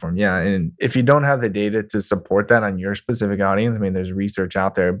every platform. Yeah. And if you don't have the data to support that on your specific audience, I mean, there's research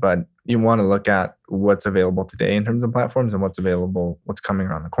out there, but you want to look at what's available today in terms of platforms and what's available, what's coming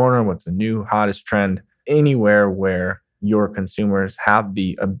around the corner, what's the new hottest trend, anywhere where your consumers have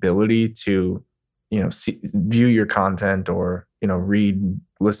the ability to, view your content or, read,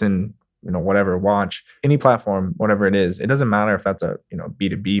 listen, whatever, watch any platform, whatever it is. It doesn't matter if that's a,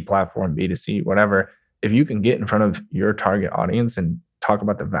 B2B platform, B2C, whatever. If you can get in front of your target audience and talk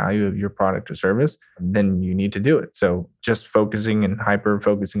about the value of your product or service, then you need to do it. So just focusing and hyper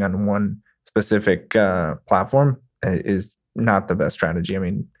focusing on one specific platform is not the best strategy. I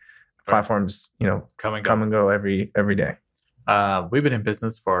mean, platforms, Come and go every day. We've been in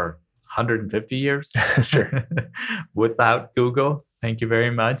business for 150 years. Sure. Without Google. Thank you very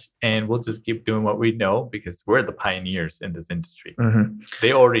much. And we'll just keep doing what we know because we're the pioneers in this industry. Mm-hmm.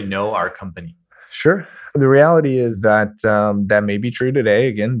 They already know our company. Sure. The reality is that that may be true today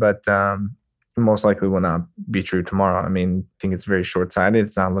again, but most likely will not be true tomorrow. I mean, I think it's very short-sighted.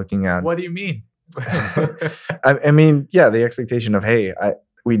 It's not looking at... What do you mean? I mean, yeah, the expectation of, hey,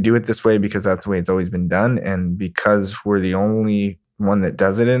 we do it this way because that's the way it's always been done. And because we're the only one that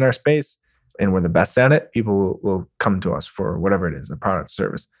does it in our space and we're the best at it, people will come to us for whatever it is, the product or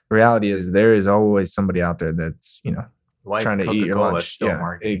service. The reality is there is always somebody out there that's, trying to eat your lunch. Still Yeah,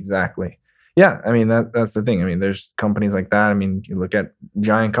 marketing? exactly. Yeah, I mean, that's the thing. I mean, there's companies like that. I mean, you look at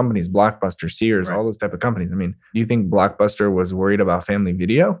giant companies, Blockbuster, Sears, Right. all those type of companies. I mean, do you think Blockbuster was worried about family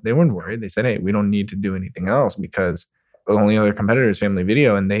video? They weren't worried. They said, hey, we don't need to do anything else because the only other competitor is family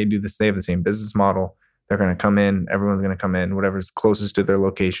video, and they have the same business model. They're going to come in. Everyone's going to come in, whatever's closest to their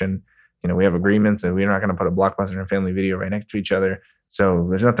location. We have agreements, and we're not going to put a Blockbuster and family video right next to each other. So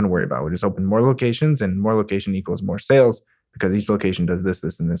there's nothing to worry about. We just open more locations, and more location equals more sales, because each location does this,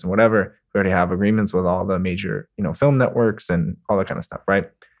 this, and this, and whatever. We already have agreements with all the major, film networks and all that kind of stuff, right?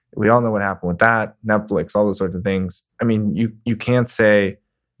 We all know what happened with that, Netflix, all those sorts of things. I mean, you can't say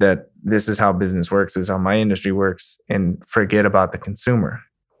that this is how business works, this is how my industry works, and forget about the consumer.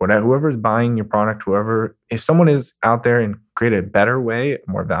 Whoever's buying your product, if someone is out there and create a better way, a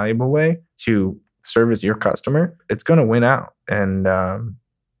more valuable way to service your customer, it's going to win out. And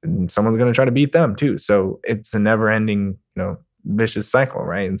someone's going to try to beat them too. So it's a never ending, vicious cycle,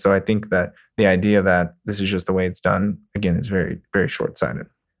 right? And so I think that the idea that this is just the way it's done, again, is very, very short-sighted.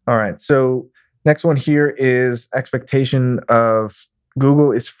 All right. So next one here is expectation of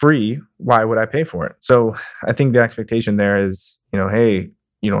Google is free. Why would I pay for it? So I think the expectation there is, hey,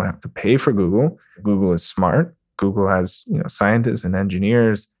 you don't have to pay for Google. Google is smart. Google has, scientists and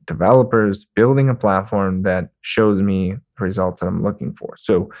engineers, developers building a platform that shows me the results that I'm looking for.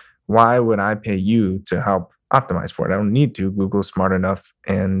 So why would I pay you to help optimize for it? I don't need to. Google's smart enough,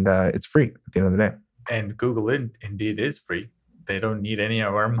 and it's free at the end of the day. And Google indeed is free. They don't need any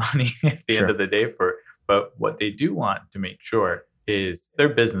of our money at the Sure. end of the day but what they do want to make sure is their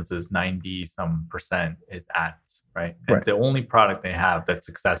business is 90 some percent is ads, right? And Right. the only product they have that's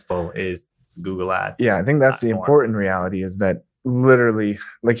successful is Google Ads. Yeah, I think that's the platform. important reality is that literally,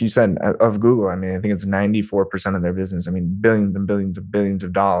 like you said, of Google, I mean, I think it's 94% of their business. I mean, billions and billions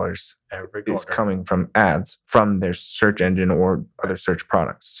of dollars Every is quarter. coming from ads from their search engine or other search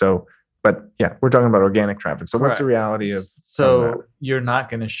products. So, but yeah, we're talking about organic traffic. So what's the reality of that? So you're not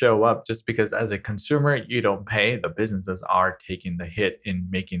going to show up just because as a consumer, you don't pay. The businesses are taking the hit in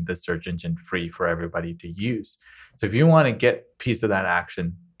making the search engine free for everybody to use. So if you want to get a piece of that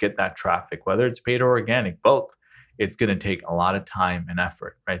action, get that traffic, whether it's paid or organic, both, it's going to take a lot of time and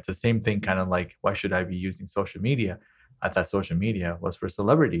effort, right? It's the same thing, kind of like, why should I be using social media? I thought social media was for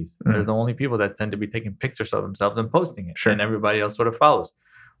celebrities. They're the only people that tend to be taking pictures of themselves and posting it, Sure. and everybody else sort of follows.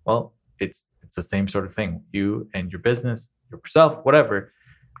 Well, it's the same sort of thing. You and your business, yourself, whatever,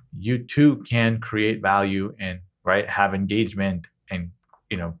 you too can create value and have engagement and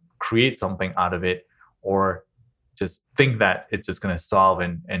create something out of it, or just think that it's just going to solve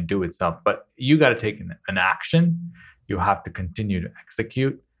and do itself. But you got to take an action. You have to continue to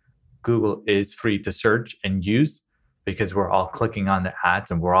execute. Google is free to search and use because we're all clicking on the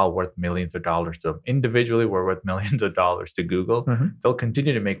ads and we're all worth millions of dollars to them. Individually, we're worth millions of dollars to Google. Mhm. They'll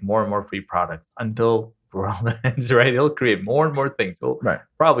continue to make more and more free products until we're all ends, right? He'll create more and more things. He'll Right.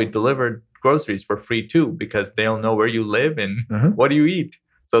 probably deliver groceries for free too, because they'll know where you live and Mhm. what do you eat.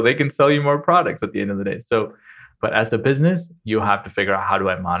 So they can sell you more products at the end of the day. So, but as a business, you have to figure out, how do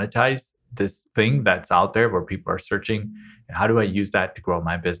I monetize this thing that's out there where people are searching, and how do I use that to grow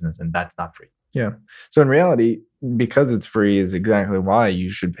my business? And that's not free. Yeah. So in reality, because it's free is exactly why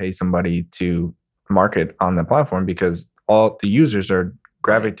you should pay somebody to market on the platform, because all the users are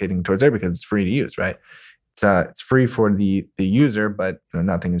gravitating towards there because it's free to use, right? It's free for the user, but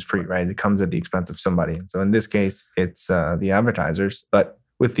nothing is free, right? It comes at the expense of somebody. And so in this case, it's the advertisers, but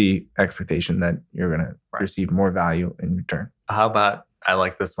with the expectation that you're going to receive more value in return. How about, I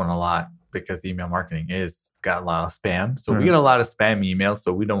like this one a lot because email marketing is got a lot of spam. So Mhm. we get a lot of spam emails.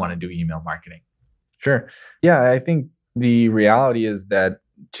 So we don't want to do email marketing. Sure. Yeah, I think the reality is that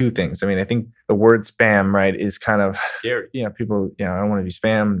two things. I mean, I think the word spam, right, is kind of Scary. people, I don't want to be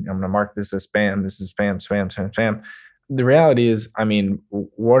spam. I'm going to mark this as spam. This is spam, spam, spam, spam. The reality is, I mean,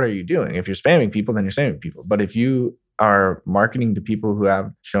 what are you doing? If you're spamming people, then you're spamming people. But if you are marketing to people who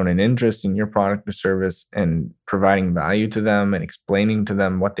have shown an interest in your product or service and providing value to them and explaining to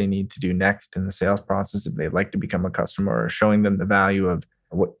them what they need to do next in the sales process if they'd like to become a customer, or showing them the value of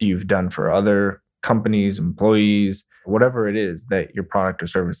what you've done for other companies, employees, whatever it is that your product or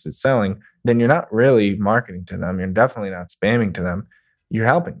service is selling, then you're not really marketing to them. You're definitely not spamming to them. You're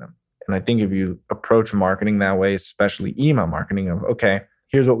helping them. And I think if you approach marketing that way, especially email marketing, of, okay,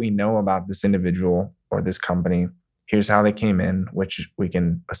 here's what we know about this individual or this company. Here's how they came in, which we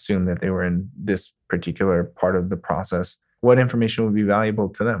can assume that they were in this particular part of the process. What information would be valuable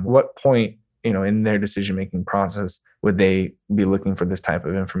to them? What point, in their decision-making process would they be looking for this type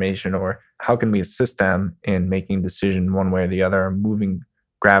of information? Or how can we assist them in making a decision one way or the other, or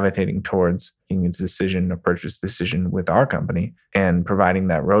gravitating towards making a purchase decision with our company, and providing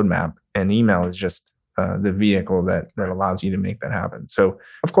that roadmap? And email is just the vehicle that allows you to make that happen. So,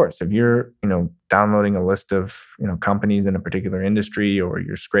 of course, if you're downloading a list of companies in a particular industry, or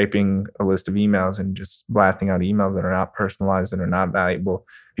you're scraping a list of emails and just blasting out emails that are not personalized, that are not valuable,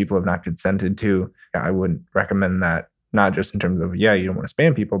 people have not consented to, I wouldn't recommend that. Not just in terms of, you don't want to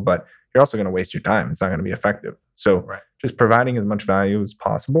spam people, but you're also going to waste your time. It's not going to be effective. So just providing as much value as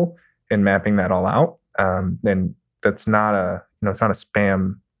possible and mapping that all out, then that's not it's not a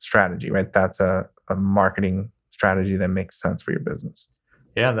spam strategy, right? That's a marketing strategy that makes sense for your business.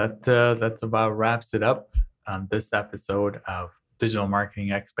 Yeah, that's about wraps it up on this episode of Digital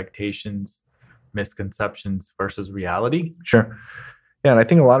Marketing Expectations, Misconceptions versus Reality. Sure. Yeah, and I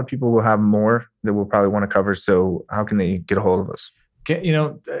think a lot of people will have more that we'll probably want to cover. So how can they get a hold of us?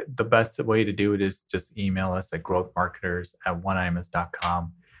 The best way to do it is just email us at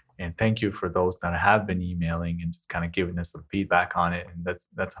growthmarketers@oneims.com. And thank you for those that have been emailing and just kind of giving us some feedback on it. And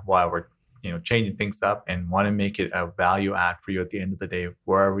that's why we're changing things up and want to make it a value add for you at the end of the day,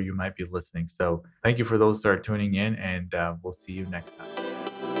 wherever you might be listening. So thank you for those that are tuning in, and we'll see you next time.